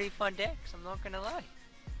some pretty fun decks, I'm not gonna lie.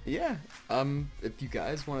 Yeah. If you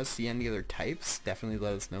guys want to see any other types, definitely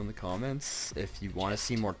let us know in the comments. If you want to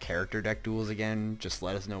see more character deck duels again, just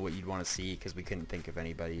let us know what you'd want to see, because we couldn't think of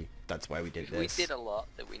anybody. That's why we did this. We did a lot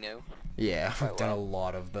that we know. Yeah, we've done a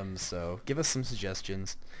lot of them, so give us some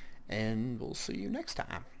suggestions, and we'll see you next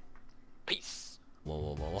time. Peace.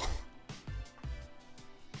 Lol. I'm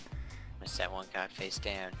gonna set 1 card face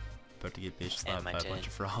down. About to get bitch slapped by a bunch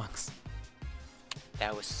of frogs.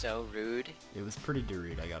 That was so rude. It was pretty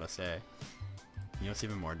rude, I gotta say. You know what's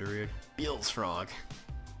even more rude? Beel's Frog.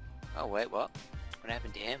 Oh wait, what? What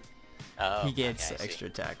happened to him? Oh, he gets okay, extra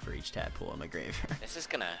attack for each tadpole in my graveyard. This is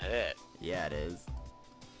gonna hurt. Yeah, it is.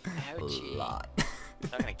 Ouchie. A lot.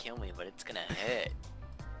 It's not gonna kill me, but it's gonna hurt.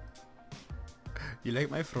 You like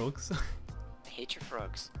my frogs? I hate your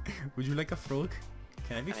frogs. Would you like a frog?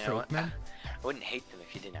 Can I be frog man? I wouldn't hate them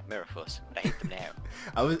if you didn't have Mirror Force, but I hate them now.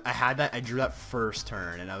 I drew that first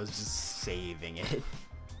turn and I was just saving it.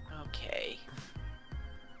 Okay.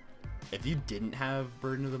 If you didn't have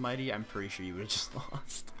Burden of the Mighty, I'm pretty sure you would have just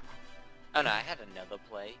lost. Oh no, I had another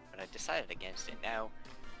play, but I decided against it. Now,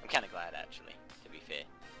 I'm kind of glad actually, to be fair.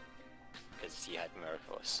 Because you had Mirror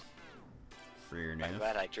Force. Fair I'm enough.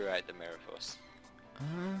 glad I drew out the Mirror Force.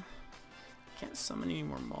 Can't summon any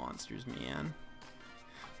more monsters, man.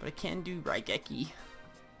 But I can do Raigeki.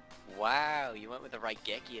 Wow, you went with the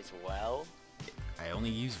Raigeki as well? I only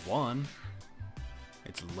use one.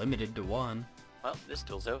 It's limited to one. Well, this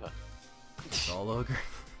duel's over. It's all ogre.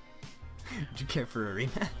 Would you care for a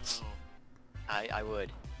rematch? I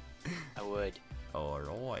would. I would.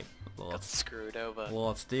 Alright. Got screwed over.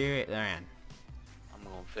 Let's do it then. I'm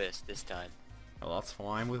going first this time. Well, that's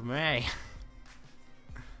fine with me.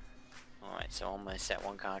 Alright, so I'm gonna set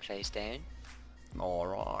one card face down.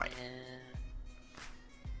 Alright.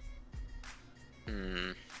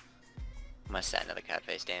 I'm gonna set another card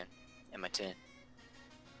face down. In my turn.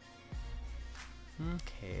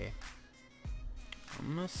 Okay.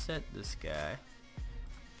 I'm gonna set this guy.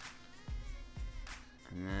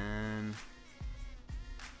 And then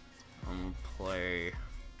I'm gonna play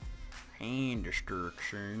Hand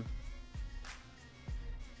Destruction.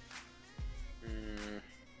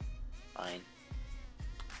 Fine.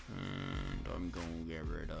 And I'm gonna get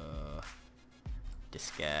rid of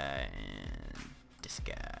this guy and this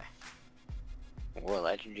guy. Whoa,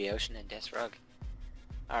 Legendary Ocean and Death Rug.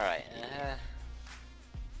 Alright, you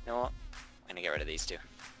know what? I'm gonna get rid of these two.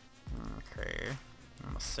 Okay. I'm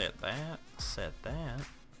gonna set that.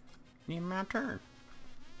 Need my turn.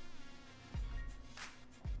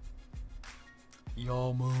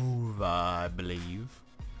 Your move, I believe.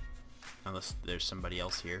 Unless there's somebody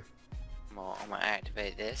else here. Well, I'm gonna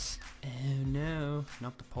activate this. Oh no,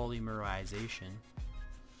 not the polymerization.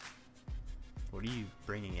 What are you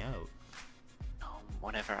bringing out?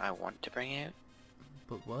 Whatever I want to bring out.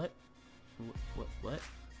 But what? What?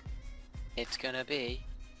 It's gonna be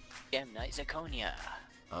Gem Knight Zirconia.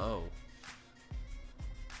 Oh.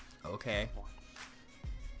 Okay.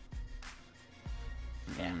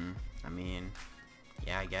 Yeah. I mean,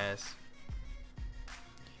 yeah, I guess.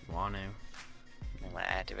 If you want to. I'm gonna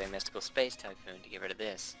activate Mystical Space Typhoon to get rid of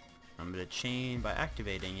this. I'm gonna chain by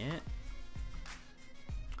activating it.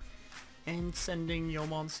 And sending your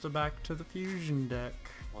monster back to the fusion deck.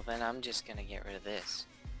 Well then I'm just gonna get rid of this.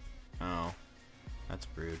 Oh. That's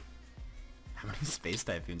rude. How many space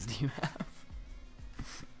typhoons do you have?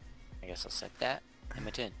 I guess I'll set that in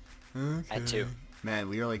my turn. Okay. I had two. Man,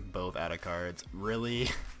 we are like both out of cards.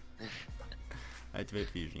 Really? Activate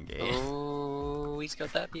fusion gate. Oh, he's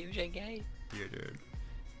got that fusion gate. Yeah, dude.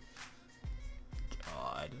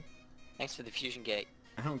 God. Thanks for the fusion gate.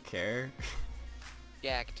 I don't care.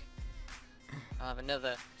 Jacked. I'll have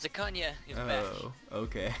another. Zirconia is back. Oh,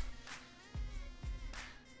 okay.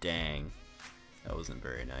 Dang. That wasn't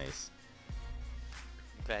very nice.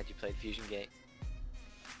 I'm glad you played fusion gate.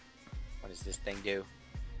 What does this thing do?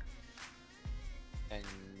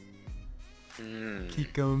 He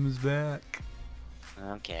comes back.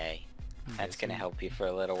 Okay. That's gonna help you for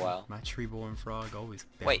a little while. My treeborn frog always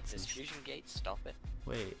bounces. Wait, does fusion gate stop it?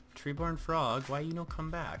 Wait, treeborn frog, why you no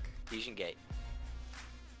come back? Fusion gate.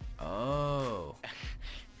 Oh.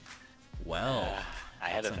 Well.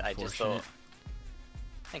 I just thought.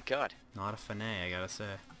 Thank God. Not a finesse, I gotta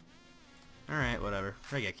say. Alright, whatever.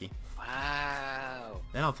 Raigeki. Wow.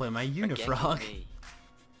 Then I'll play my Unifrog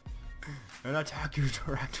and attack you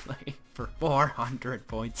directly for 400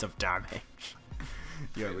 points of damage.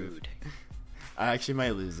 Rude. I actually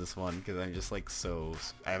might lose this one because I'm just like so.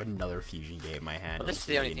 I have another fusion gate in my hand. Well, this is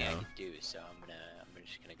the only thing I can do, so I'm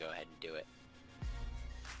just gonna go ahead and do it.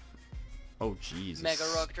 Oh Jesus. Mega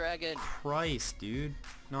Rock Dragon. Christ, dude.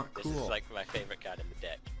 Not cool. This is like my favorite card in the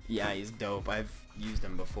deck. Yeah, he's dope. I've used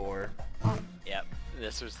him before. Yep.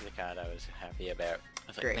 This was the card I was happy about. I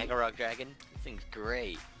was like, Great. Mega Rock Dragon? This thing's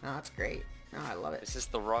great. No, that's great. No, I love it. This is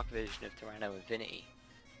the rock version of Tyranno Infinity.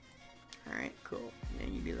 Alright, cool. Yeah,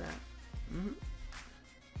 you do that.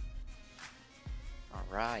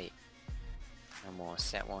 Alright. I'm gonna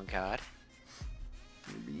set one card.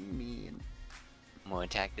 You're being mean. I'm gonna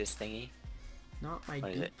attack this thingy. Not my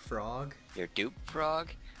What is dupe it? frog. Your dupe frog?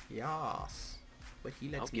 Yas. But he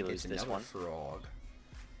lets Hope me you get lose this another one. frog.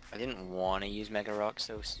 I didn't want to use Mega Rock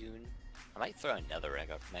so soon. I might throw another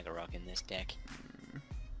Mega Rock in this deck.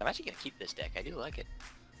 I'm actually gonna keep this deck. I do like it.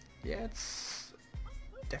 Yeah, it's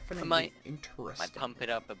definitely might interesting. pump it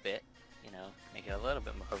up a bit. You know, make it a little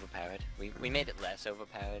bit more overpowered. We made it less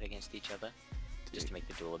overpowered against each other, just to make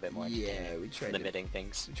the duel a bit more entertaining. Yeah, we tried limiting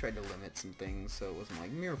things. We tried to limit some things so it wasn't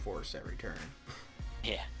like Mirror Force every turn.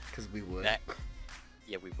 Yeah. Because we would.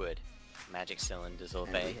 Yeah, we would. magic cylinders all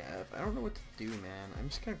And day. we have. I don't know what to do, man. I'm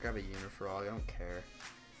just gonna grab a Unifrog. I don't care.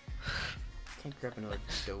 Can't grab another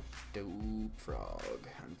dope frog,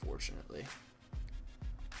 unfortunately.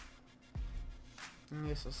 I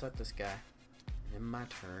guess I'll set this guy. In my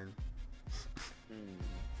turn.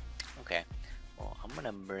 Okay. Well, I'm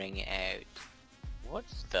gonna bring out.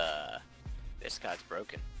 What's the? This card's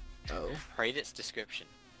broken. Oh. Read its description.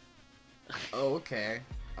 Oh, okay.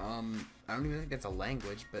 I don't even think that's a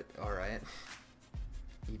language, but alright.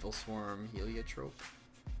 Evil Swarm Heliotrope.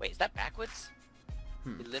 Wait, is that backwards?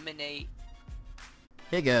 Eliminate.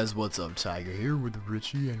 Hey guys, what's up? Tiger here with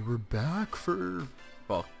Richie, and we're back for...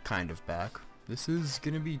 well, kind of back. This is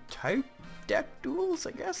gonna be type deck duels,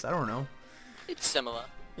 I guess? I don't know. It's similar.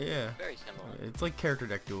 Yeah. Very similar. It's like character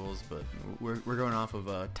deck duels, but we're going off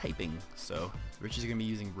of typing. So Richie's gonna be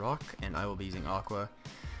using Rock, and I will be using Aqua.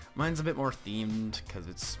 Mine's a bit more themed because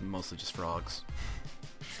it's mostly just frogs.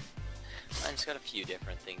 Mine's got a few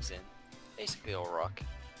different things in. Basically all rock.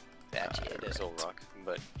 Actually, it is all rock,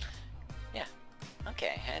 but yeah. Okay,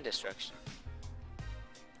 hand destruction.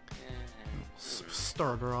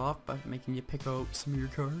 Start her off by making you pick out some of your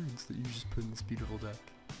cards that you just put in this beautiful deck.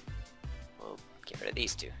 We'll get rid of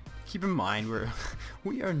these two. Keep in mind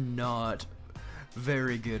we are not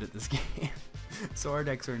very good at this game, so our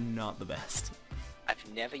decks are not the best.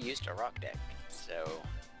 I've never used a rock deck, so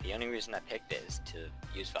the only reason I picked it is to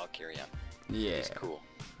use Valkyria. Yeah. It's cool.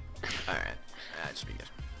 Alright, that should be good.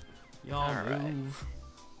 Y'all move.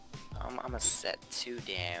 I'm gonna set 2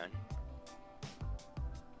 down.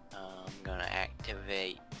 I'm gonna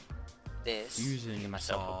activate this. Using give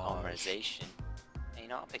myself a Massage. polymerization. And, you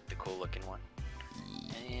know, I'll pick the cool looking one.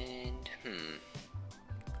 And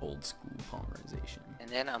Old school polymerization. and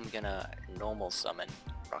then I'm gonna normal summon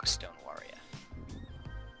Rockstone Warrior.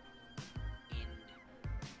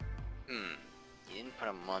 And you didn't put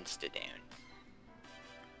a monster down.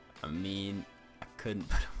 I mean, I couldn't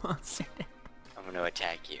put a monster down. I'm gonna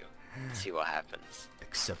attack you. See what happens.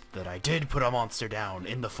 Except that I did put a monster down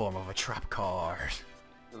in the form of a trap card.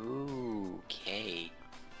 Ooh, okay.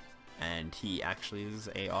 And he actually is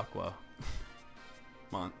a Aqua.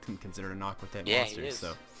 Considered an Aqua type Yeah, monster, he is.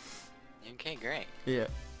 so. Okay, great. Yeah.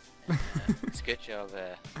 It's a good job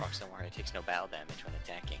Rockstone Warrior takes no battle damage when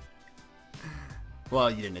attacking.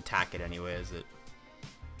 Well, you didn't attack it anyways. It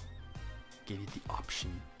gave you the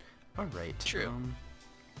option. Alright. True.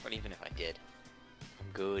 But even if I did,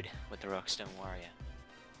 I'm good with the Rockstone Warrior.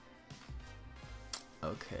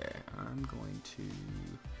 Okay, I'm going to...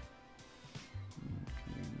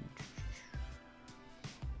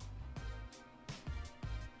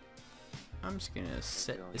 I'm just gonna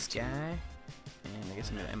set this guy, and I guess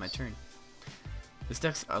I'm gonna end my turn. This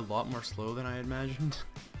deck's a lot more slow than I imagined.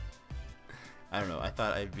 I don't know, I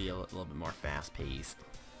thought I'd be a little bit more fast-paced.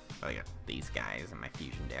 But I got these guys in my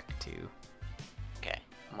fusion deck too. Okay,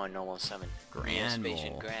 I'm on normal summon. Grand Neospatian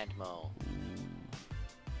Mole. Grand Mole.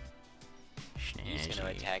 He's Snazzy. gonna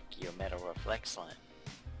attack your Metal Reflex line.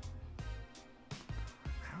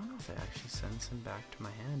 I don't know if it actually sends him back to my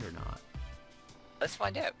hand or not. Let's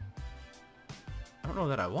find out. I don't know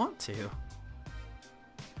that I want to.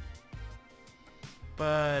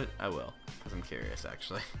 But I will, because I'm curious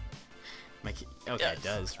actually. Okay, it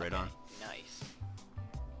does, right on. Nice.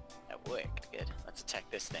 That worked. Good. Let's attack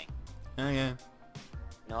this thing. Okay.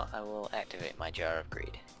 No, I will activate my Jar of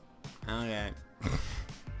Greed. Okay.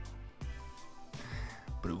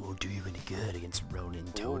 But it won't do you any good against Ronin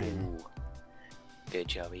Totem. Ooh. Good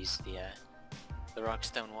job. He's the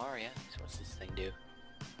Rockstone Warrior. So what's this thing do?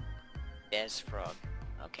 Des Frog.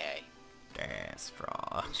 Okay. Des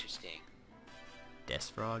Frog. Interesting. Des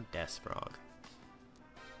Frog, Des Frog.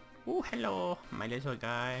 Oh, hello, my little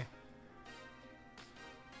guy.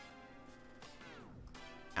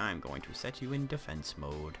 I'm going to set you in defense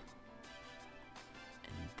mode.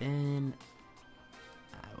 And then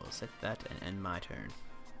I will set that and end my turn.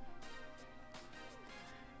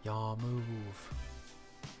 Y'all move.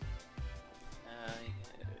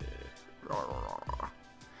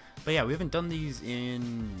 But yeah, we haven't done these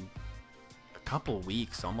in a couple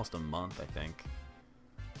weeks, almost a month, I think.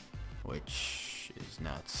 Which is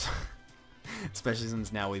nuts. Especially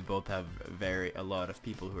since now we both have a lot of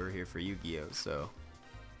people who are here for Yu-Gi-Oh, so...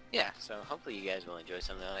 Yeah, so hopefully you guys will enjoy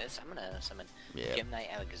something like this. I'm gonna summon Gemini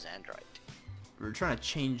Alexandrite. We're trying to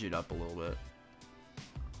change it up a little bit.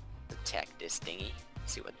 Attack this thingy.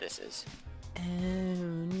 See what this is. Oh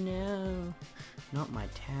no, not my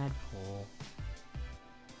tadpole.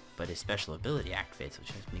 But his special ability activates,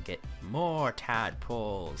 which lets me get more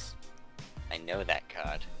tadpoles. I know that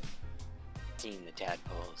card. Seen the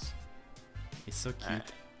tadpoles. He's so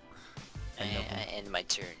cute. I end my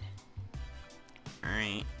turn.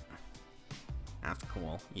 Alright. That's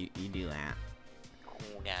cool. You do that.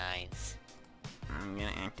 Cool, guys. I'm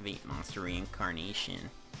gonna activate Monster Reincarnation.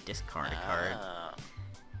 Discard a card.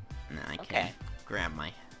 And then I can grab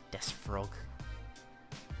my Death Frog.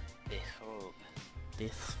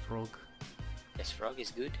 Death Frog. This frog is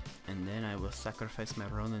good. And then I will sacrifice my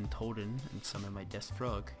Ronin Totem and summon my Death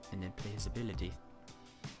Frog, and then play his ability.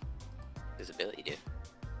 His ability, dude.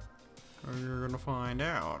 You're gonna find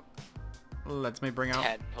out. Let's me bring out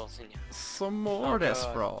Tadpoles in you. some more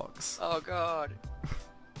Death Frogs. Oh god.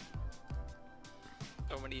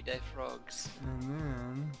 So many dead frogs. And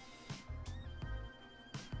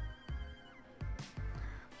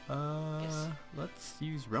then... let's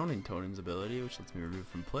use Ronin Totem's ability, which lets me remove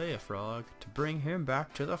from play a frog, to bring him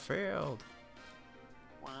back to the field.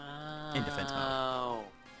 Wow. In defense mode.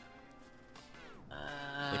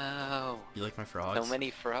 Wow. You like my frogs? So many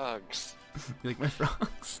frogs. You like my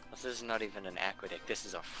frogs? This is not even an Aqua deck, this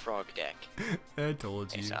is a frog deck. I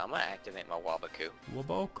told you. Okay, so I'm gonna activate my Wabaku.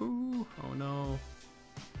 Wabaku. Oh no.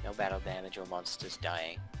 No battle damage or monsters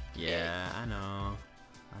dying. Yeah, I know.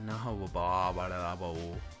 I know how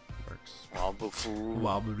Wabaku works.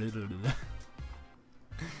 Wabaku.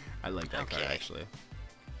 I like that card actually.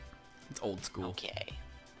 It's old school. Okay.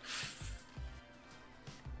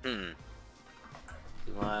 Do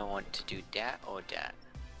I want to do that or that?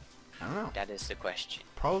 I don't know. That is the question.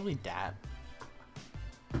 Probably that.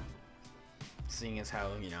 Seeing as how,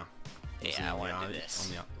 you know. Yeah, I want to do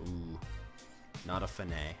this. Ooh. Not a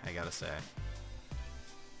Finay, I gotta say.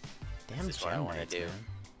 Damn, this is what I want to do. Man.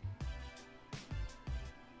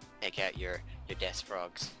 Take out your death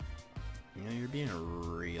frogs. You know, you're being a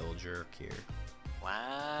real jerk here.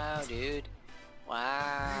 Wow, dude.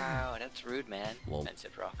 Wow, that's rude, man. Well,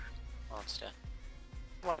 Offensive rock monster.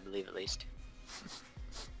 I believe at least.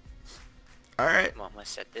 Alright. Come on, let's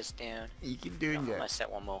set this down. You keep doing that. Let's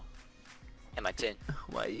set one more. And my tin.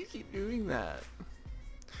 Why do you keep doing that?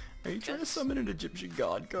 Are you trying to summon an Egyptian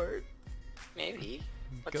god card? Maybe.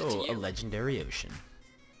 What's it Go, to you? a legendary ocean.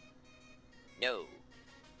 No.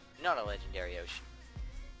 Not a legendary ocean.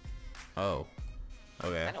 Oh.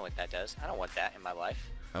 Okay. I know what that does. I don't want that in my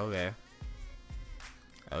life. Okay.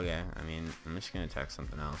 Okay, I mean, I'm just gonna attack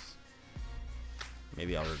something else.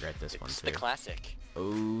 Maybe I'll regret this one too. It's the classic.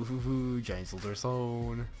 Oh, Giant Soldier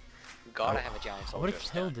Stone. Gotta have a Giant I Soldier would have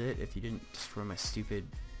Stone. killed it if you didn't destroy my stupid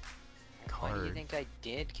card. Why do you think I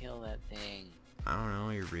did kill that thing? I don't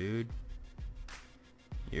know, you're rude.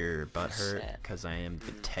 You're butthurt because I am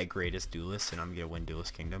the greatest duelist and I'm gonna win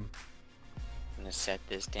Duelist Kingdom. I'm gonna set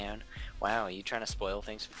this down. Wow, are you trying to spoil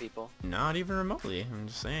things for people? Not even remotely. I'm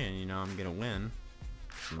just saying, you know, I'm gonna win.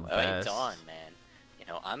 Well, it's on, man. You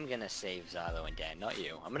know, I'm gonna save Xylo and Dan, not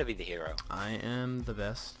you. I'm gonna be the hero. I am the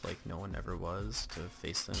best, like no one ever was. To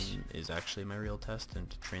face them is actually my real test, and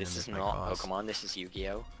to train them is my cause. This is not Pokemon, this is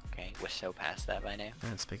Yu-Gi-Oh! Okay, we're so past that by now.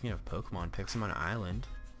 And speaking of Pokemon, Pixelmon Island.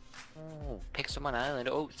 Oh, Pixelmon Island.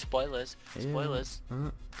 Oh, spoilers. Yeah. Spoilers.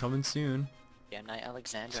 Coming soon. Yeah, Knight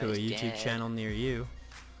Alexandra to a is YouTube dead. channel near you.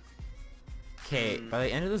 Okay, by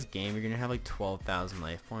the end of this game, you're gonna have like 12,000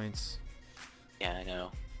 life points. Yeah, I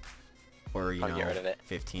know. Or, you I'll get rid know, of it.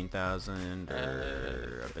 15,000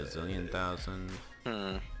 or a bazillion thousand.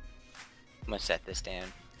 I'm gonna set this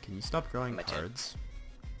down. Can you stop growing cards?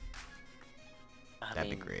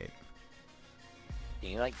 That'd be great. Can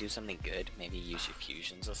you like do something good? Maybe use your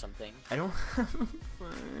fusions or something? I don't have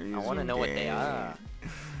I want to know what they are.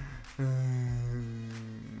 Do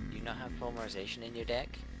you not have polymerization in your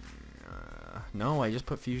deck? No, I just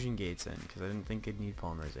put fusion gates in because I didn't think I'd need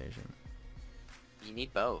polymerization. You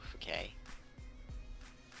need both, okay.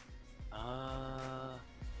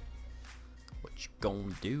 What you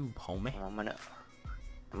gonna do, homie? I'm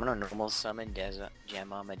gonna normal summon Desert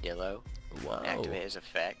Gem Armadillo. Whoa. Activate his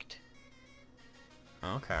effect.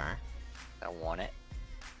 Okay. I want it.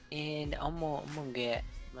 And I'm gonna get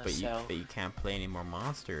myself... But you can't play any more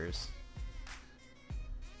monsters.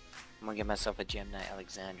 I'm gonna get myself a Gem Knight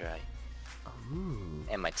Alexandrite. Ooh.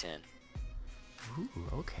 And my tin. Ooh,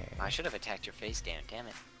 okay. I should have attacked your face down, damn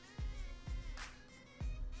it.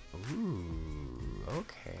 Ooh,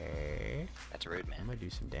 okay. That's rude, man. I'm gonna do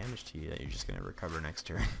some damage to you that you're just gonna recover next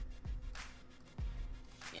turn.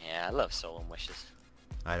 Yeah, I love Solemn Wishes.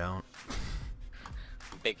 I don't.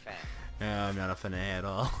 Big fan. No, I'm not a fan at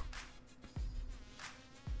all.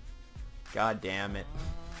 God damn it.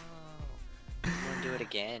 Oh, I'm gonna do it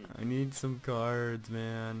again. I need some cards,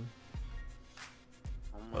 man.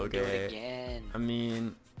 I'm gonna do it again. I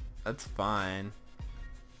mean, that's fine.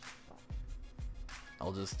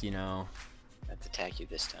 I'll just, you know... Let's attack you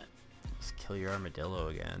this time. Just kill your armadillo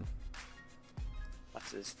again.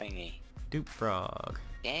 What's this thingy? Dupe frog.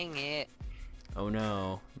 Dang it. Oh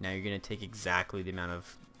no, now you're gonna take exactly the amount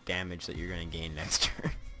of damage that you're gonna gain next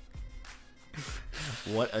turn.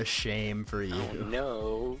 What a shame for you. Oh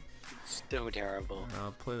no. It's so terrible.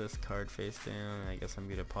 I'll play this card face down. I guess I'm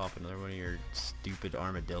gonna pop another one of your stupid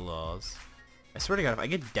armadillos. I swear to God, if I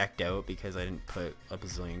get decked out because I didn't put a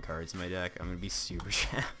bazillion cards in my deck, I'm gonna be super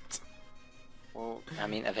shapped. Well, I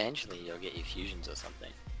mean, eventually you'll get you fusions or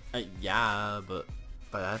something. Yeah, but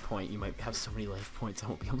by that point you might have so many life points I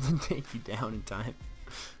won't be able to take you down in time.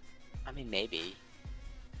 I mean, maybe.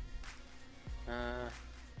 I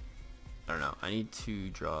don't know. I need to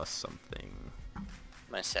draw something. I'm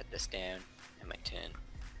gonna set this down in my turn.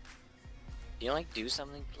 Can you like do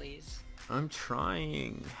something, please? I'm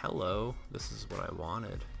trying. Hello. This is what I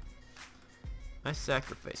wanted. I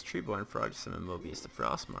sacrifice Treeborn Frog to summon Mobius the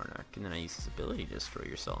Frost Monarch, and then I use his ability to destroy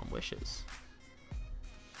your solemn wishes.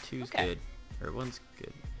 2's good. Or 1's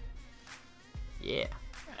good. Yeah.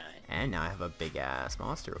 Alright. And now I have a big ass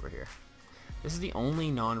monster over here. This is the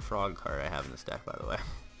only non-frog card I have in this deck, by the way.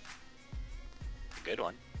 Good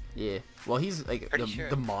one. Yeah. Well, he's like Sure.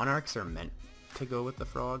 the monarchs are meant to go with the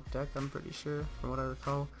frog deck, I'm pretty sure, from what I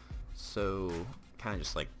recall. So kind of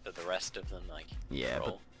just like The rest of them, like, yeah,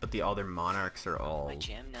 roll. but the other monarchs are all My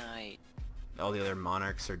Gem Knight. all the other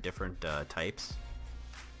monarchs are different types.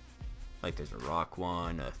 Like there's a rock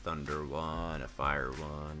one, a thunder one, a fire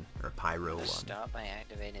one, or a pyro one. Stop by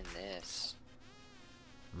activating this.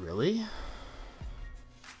 Really?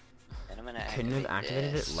 Then I'm gonna Couldn't have activate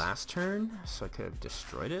activated this. it last turn, so I could have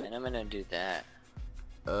destroyed it. Then I'm gonna do that.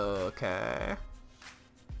 Okay.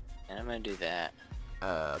 And I'm gonna do that.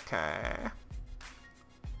 Okay.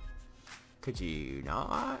 Could you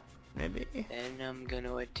not? Maybe? Then I'm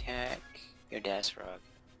gonna attack your Das Frog.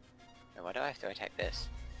 Now, why do I have to attack this?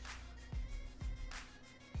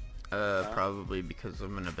 Probably because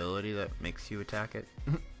of an ability that makes you attack it.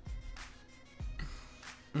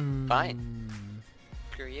 Fine.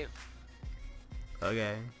 Screw you.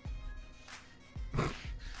 Okay. Does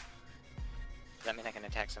that mean I can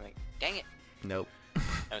attack something? Dang it! Nope.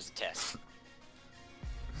 That was a test.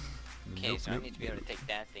 Okay, Nope, so I nope, need to be able to nope. take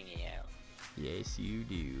that thingy out. Yes, you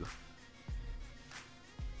do.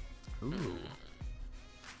 Ooh.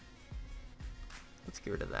 Let's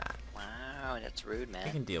get rid of that. Wow, that's rude, man.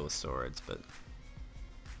 I can deal with swords, but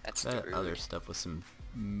That's that rude. other stuff was some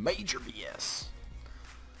major BS.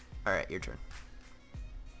 Alright, your turn.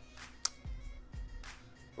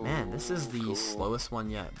 Man, this is Ooh, the cool. slowest one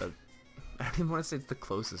yet, but I don't even want to say it's the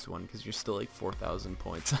closest one because you're still like 4,000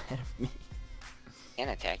 points ahead of me. Can't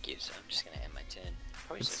attack you, so I'm just gonna end my turn.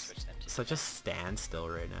 Probably should It's switch them to such a standstill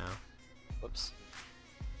right now. Whoops.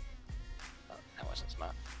 Oh, that wasn't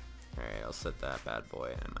smart. Alright, I'll set that bad boy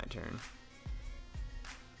in my turn.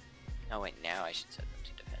 Oh wait, now I should set them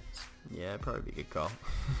to defense. Yeah, probably be a good call.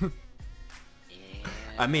 Yeah.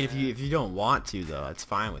 I mean, if you don't want to though, it's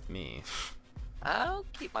fine with me. I'll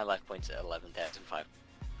keep my life points at 11,005.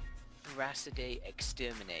 Racidae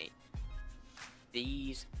exterminate.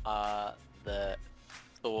 These are the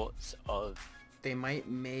thoughts of They might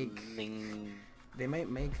make Ling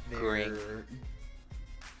their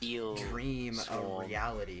Eel dream a Swarm.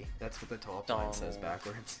 reality. That's what the top line says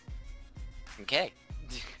backwards. Okay.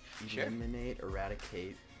 Sure. Eliminate,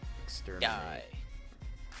 eradicate, exterminate. Die.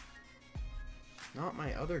 Not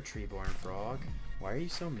my other treeborn frog. Why are you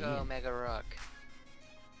so mean? Go Mega Rock.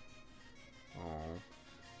 Oh,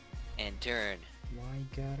 And turn. why you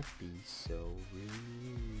gotta be so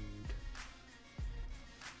rude?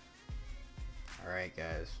 Alright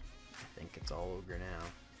guys, I think it's all over now.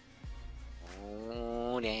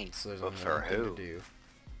 Oh dang. So there's But only for one thing who? to do.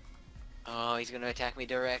 Oh, he's gonna attack me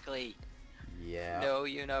directly. Yeah. No,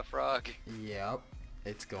 you not frog. Yep.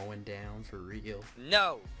 It's going down for real.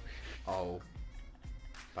 No. Oh.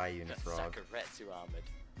 Bye, That Unifrog. sucker Retsu armored.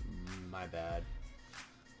 My bad.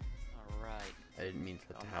 Alright. I didn't mean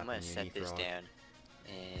for that to I'm happen, gonna set this Unifrog. down,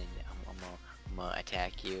 and I'm gonna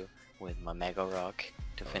attack you with my Mega Rock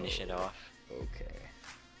to finish it Oh. off. Okay.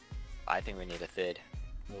 I think we need a third.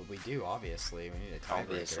 Well, we do, obviously. We need a tiebreaker.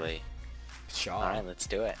 Obviously. Shaw. Alright, let's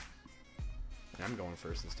do it. And I'm going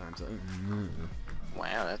first this time, so...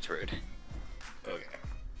 Wow, that's rude. Okay.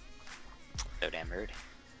 So damn rude.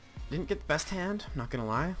 Didn't get the best hand, not gonna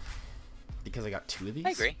lie. Because I got two of these.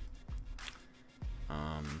 I agree.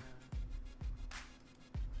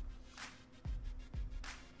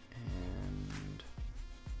 And...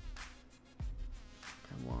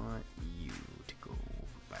 I want you to go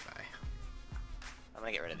bye-bye. I'm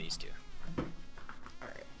gonna get rid of these two.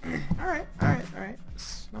 Alright. Alright.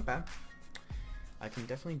 It's not bad. I can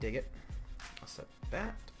definitely dig it. I'll set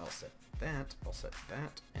that. I'll set that, I'll set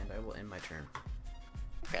that, and I will end my turn.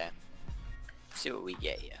 Okay. See what we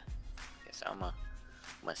get here. Guess I'm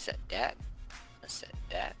gonna set that. I'm gonna set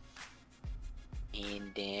that.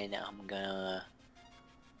 And then I'm gonna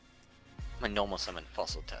normal summon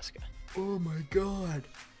Fossil Tusker. Oh my god!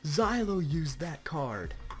 Xylo used that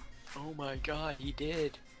card! Oh my god, he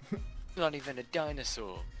did. Not even a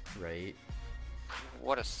dinosaur. Right?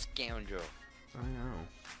 What a scoundrel. I know.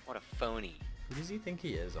 What a phony. Who does he think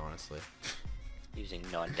he is, honestly? Using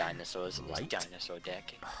non-dinosaurs in his Right? dinosaur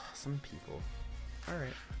deck. Some people.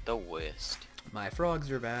 Alright. The worst. My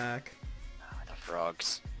frogs are back. Ah, the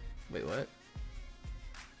frogs. Wait, what?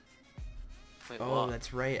 Wait, Oh, what?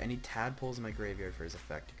 that's right. I need tadpoles in my graveyard for his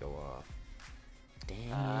effect to go off. Dang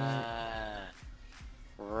it. Ah.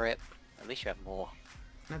 Rip. At least you have more.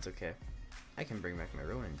 That's okay. I can bring back my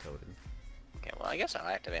Ronin totem. Okay, well I guess I'll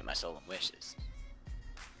activate my Solemn Wishes.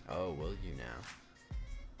 Oh, will you now?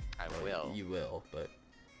 I Well, will. You will, but...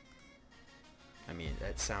 I mean,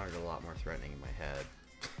 that sounded a lot more threatening in my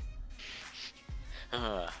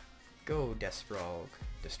head. Go, Deathfrog.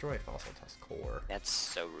 Destroy Fossil Tusk Core. That's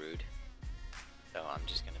so rude. So I'm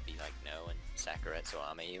just gonna be like, no, and Sakaretsu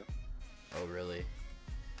armor you. Oh, really?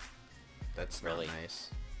 That's Really? not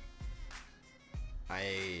nice.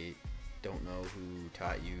 I don't know who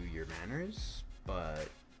taught you your manners, but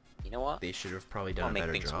You know what? they should have probably I'll done a make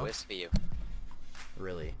better things job. worse for you.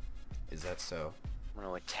 Really? Is that so? I'm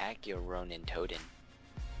gonna attack your Ronin Totem.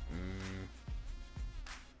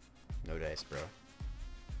 No dice, bro.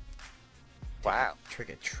 Wow. Trick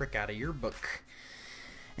a trick out of your book.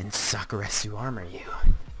 And Sakaretsu armor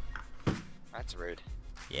you. That's rude.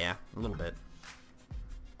 Yeah, a little bit.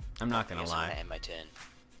 I'm not gonna I guess I'm lie. gonna end my turn.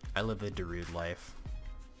 I live the Darude life.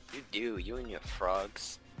 You do. You and your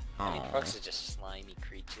frogs. I mean, Aw. frogs are just slimy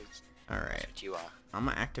creatures. That's Alright. what you are. I'm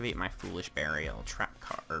gonna activate my Foolish Burial trap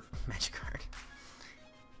card, or magic card.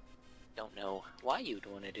 Don't know why you'd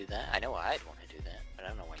want to do that. I know I'd want to do that, but I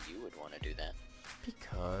don't know why you would want to do that.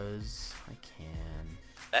 Because I can.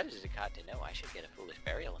 That is a card to know. I should get a Foolish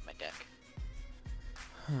Burial in my deck.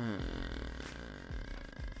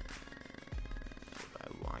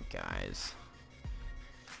 What do I want, guys?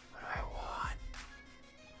 What do I want?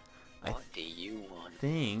 What do you want? I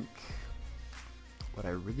think what I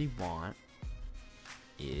really want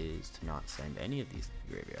is to not send any of these to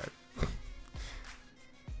the graveyard.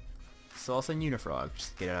 So I'll send Unifrog,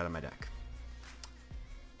 just to get it out of my deck.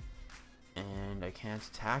 And I can't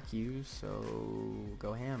attack you, so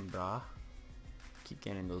go ham, brah. Keep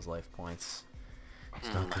getting those life points.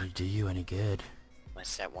 It's not gonna do you any good. Let's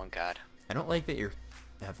set one card. I don't like that you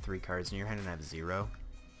have 3 cards in your hand and I have 0.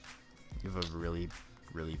 You have a really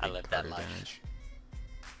big I live card that life. advantage.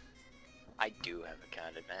 I do have a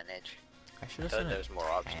card advantage. I should I have thought sent there was more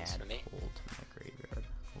options for me. tadpole to my graveyard.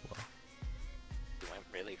 Oh well. You went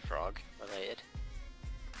really frog related.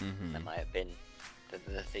 Mm-hmm. That might have been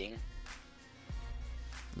the thing.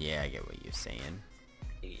 Yeah, I get what you're saying.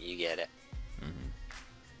 You get it. Mm-hmm.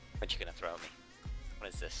 What you gonna throw at me?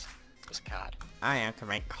 What is this? This card. I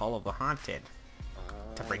activate Call of the Haunted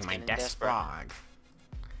to bring it's my getting Death desperate. Frog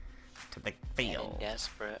to the Getting field.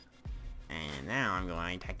 desperate. And now I'm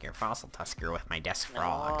going to attack your Fossil Tusker with my Death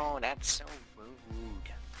Frog. No, that's so rude.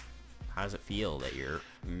 How does it feel that your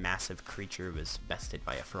massive creature was bested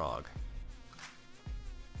by a frog?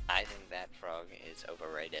 I think that frog is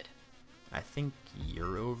overrated. I think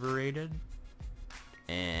you're overrated.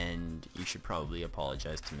 And you should probably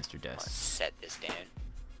apologize to Mr. Let's Des. set this down.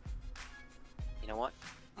 You know what?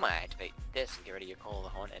 I'm gonna activate this and get rid of your Call of the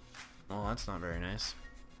Haunted. Well, that's not very nice.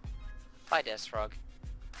 Bye, Death Frog.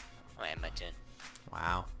 I'm gonna end my turn.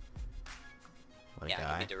 Wow. What a Yeah,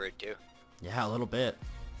 guy. give me the root too. Yeah, a little bit.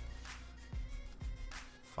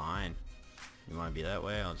 Fine. You want to be that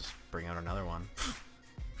way? I'll just bring out another one.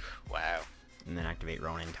 Wow. And then activate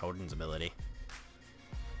Ronin Totem's ability.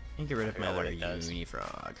 And get rid of my forgot what other it does.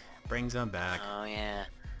 Unifrog. Brings them back. Oh yeah.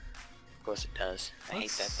 Of course it does. I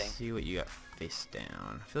hate that thing. See what you got face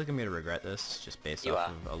down. I feel like I'm gonna regret this just based You off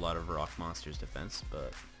are. of a lot of Rock Monster's defense,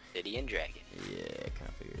 but City and Dragon. yeah, I kind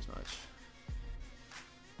of figure as much.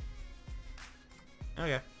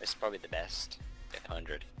 Okay. This is probably the best.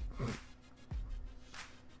 100.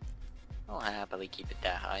 I'll happily keep it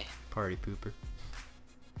that high. Party pooper.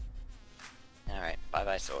 Alright,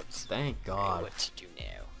 bye-bye swords. Thank Okay, God. what to do now?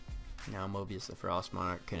 Now Mobius the Frost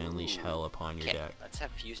Monarch can unleash Ooh. hell upon your Okay, deck. let's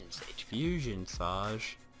have Fusion Sage. Fusion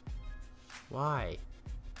Sage. Why?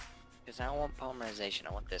 Because I don't want polymerization,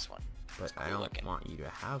 I want this one. But It's I cool don't looking. want you to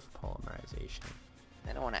have polymerization.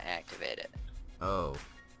 I don't want to activate it. Oh.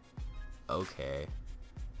 Okay.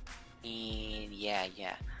 And yeah.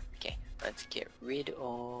 Okay, Let's get rid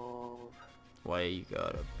of... Why you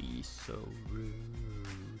gotta be so rude?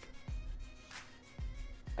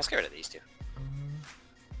 Let's get rid of these two.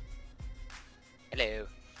 Hello.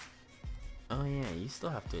 Oh yeah, you still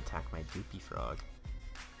have to attack my doopy frog.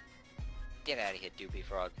 Get out of here, doopy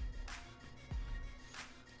frog.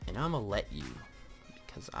 And I'ma let you,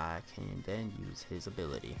 because I can then use his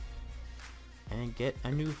ability. And get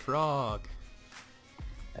a new frog.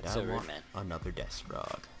 That's so rude, man. Another death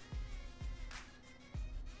frog.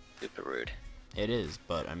 Super rude. It is,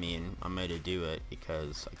 but I mean, I'm gonna do it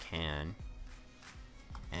because I can.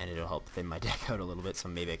 And it'll help thin my deck out a little bit, so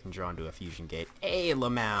maybe I can draw into a fusion gate. Hey,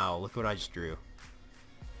 Lamau! Look what I just drew.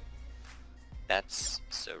 That's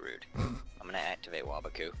so rude. I'm gonna activate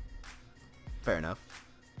Wabaku. Fair enough.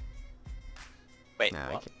 Wait,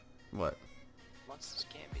 Nah, what? What? Monsters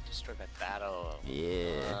can't be destroyed by battle.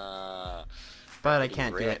 Yeah. But I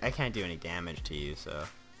can't do it. I can't do any damage to you, so.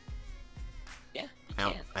 Yeah, you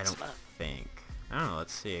can. I don't think. I don't know.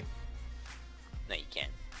 Let's see. No, you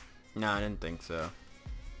can't. No, I didn't think so.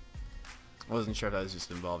 I wasn't sure if that was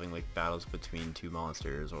just involving like battles between two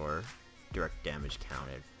monsters or direct damage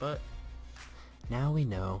counted, but now we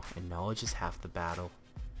know, and knowledge is half the battle.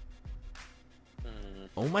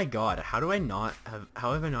 Oh my god, how have I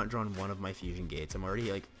not drawn one of my fusion gates? I'm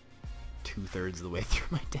already like 2/3 of the way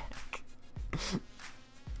through my deck.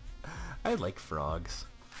 I like frogs.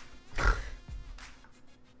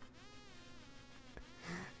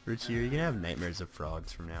 Richie, are you gonna have nightmares of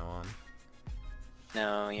frogs from now on?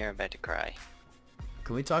 No, you're about to cry.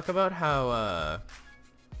 Can we talk about how,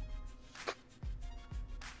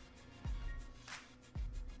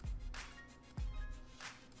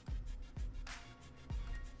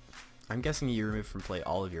 I'm guessing you removed from play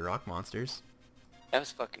all of your rock monsters. That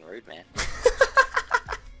was fucking rude, man.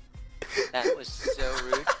 That was so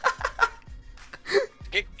rude.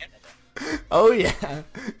 Get it. Oh yeah,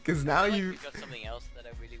 because now Like you... we got something else that I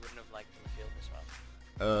really wouldn't have liked in the field as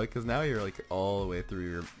well. Because now you're like all the way through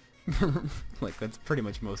your... like that's pretty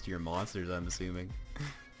much most of your monsters, I'm assuming.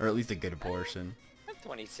 Or at least a good portion. I'm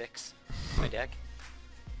 26. My deck.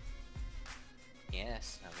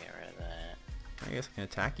 Yes, I'll get rid of that. I guess I can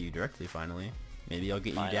attack you directly finally. Maybe I'll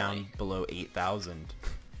get you down below 8,000.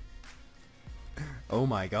 Oh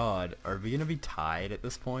my god, are we gonna be tied at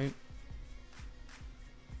this point?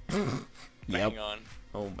 Yep. Hang on.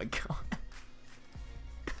 Oh my god.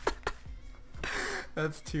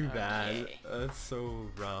 That's too bad. That's so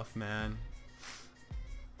rough, man.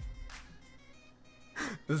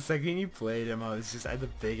 The second you played him, I had the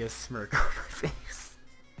biggest smirk on my face.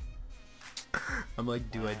 I'm like,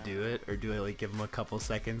 do I do it? Or do I like give him a couple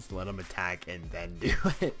seconds to let him attack and then do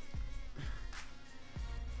it?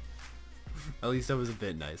 At least I was a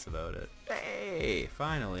bit nice about it. Hey,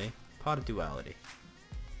 finally. Pot of Duality.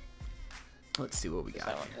 Let's see what we got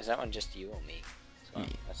here. Is that one just you or me? Me.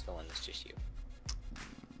 That's the one that's just you.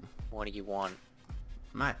 What do you want?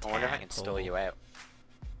 My I wonder if I can stall you out.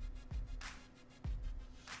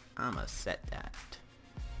 I'ma set that.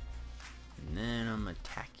 And then I'ma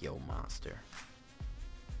attack your monster.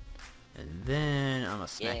 And then I'ma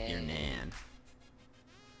smack your nan.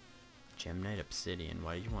 Gem Knight Obsidian,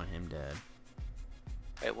 why did you want him dead?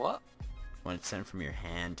 Wait, what? When it's sent from your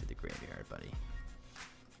hand to the graveyard, buddy.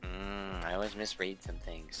 I always misread some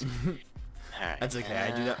things. Alright. That's okay,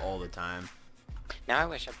 I do that all the time. Now I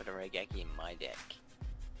wish I put a Regeki in my deck.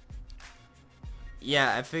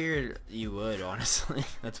 Yeah, I figured you would, honestly.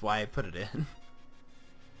 That's why I put it in.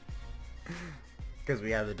 Because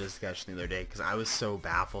we had the discussion the other day, because I was so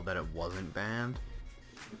baffled that it wasn't banned.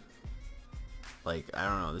 Like, I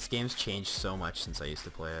don't know, this game's changed so much since I used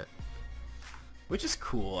to play it. Which is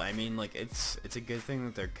cool. I mean, like, it's a good thing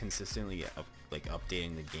that they're consistently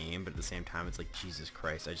updating the game, but at the same time, it's like, Jesus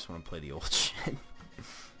Christ, I just want to play the old shit.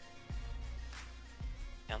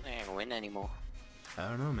 I don't think I can win anymore. I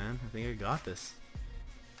don't know, man. I think I got this.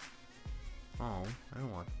 Oh, I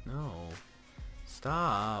don't want... No.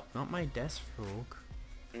 Stop. Not my desk frog.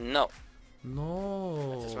 No.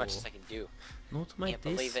 No. That's as much as I can do. Not my Can't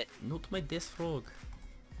believe it. Not my desk frog.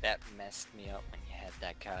 That messed me up when you had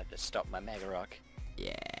that card that stopped my Mega Rock.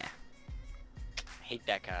 Yeah. I hate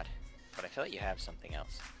that card. But I feel like you have something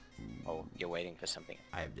else. Oh, you're waiting for something.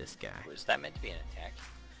 I have this guy. Was that meant to be an attack?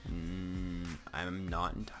 I'm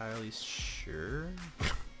not entirely sure.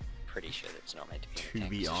 Pretty sure that's not meant to be an To attack.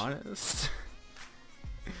 be honest.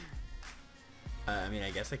 I mean, I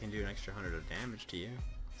guess I can do an extra 100 of damage to you.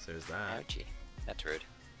 So there's that. Ouchie. That's rude.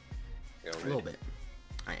 Real rude. A little bit.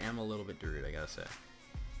 I am a little bit rude, I gotta say.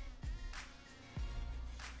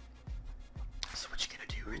 So what you gonna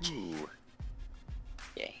do, Richie?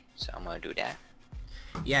 Yay. So I'm gonna do that.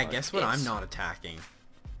 Yeah, Or guess what? I'm it's- not attacking.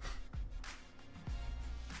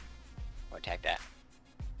 Or attack that.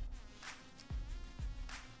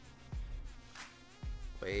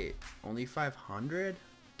 Wait, only 500?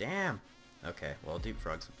 Damn. Okay, well, Deep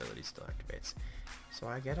Frog's ability still activates. So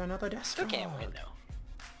I get another Death Still Frog. can't win though.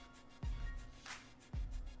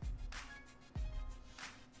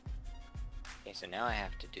 Okay, so now I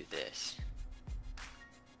have to do this.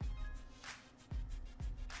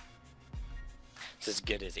 It's as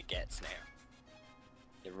good as it gets now.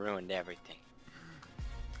 It ruined everything.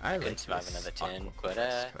 I couldn't like survive this another 10, Aqua but,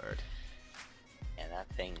 Quest card. Yeah, that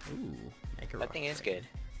thing. Ooh, make a That rock thing is dragon. good.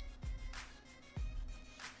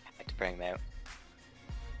 I like to bring them out.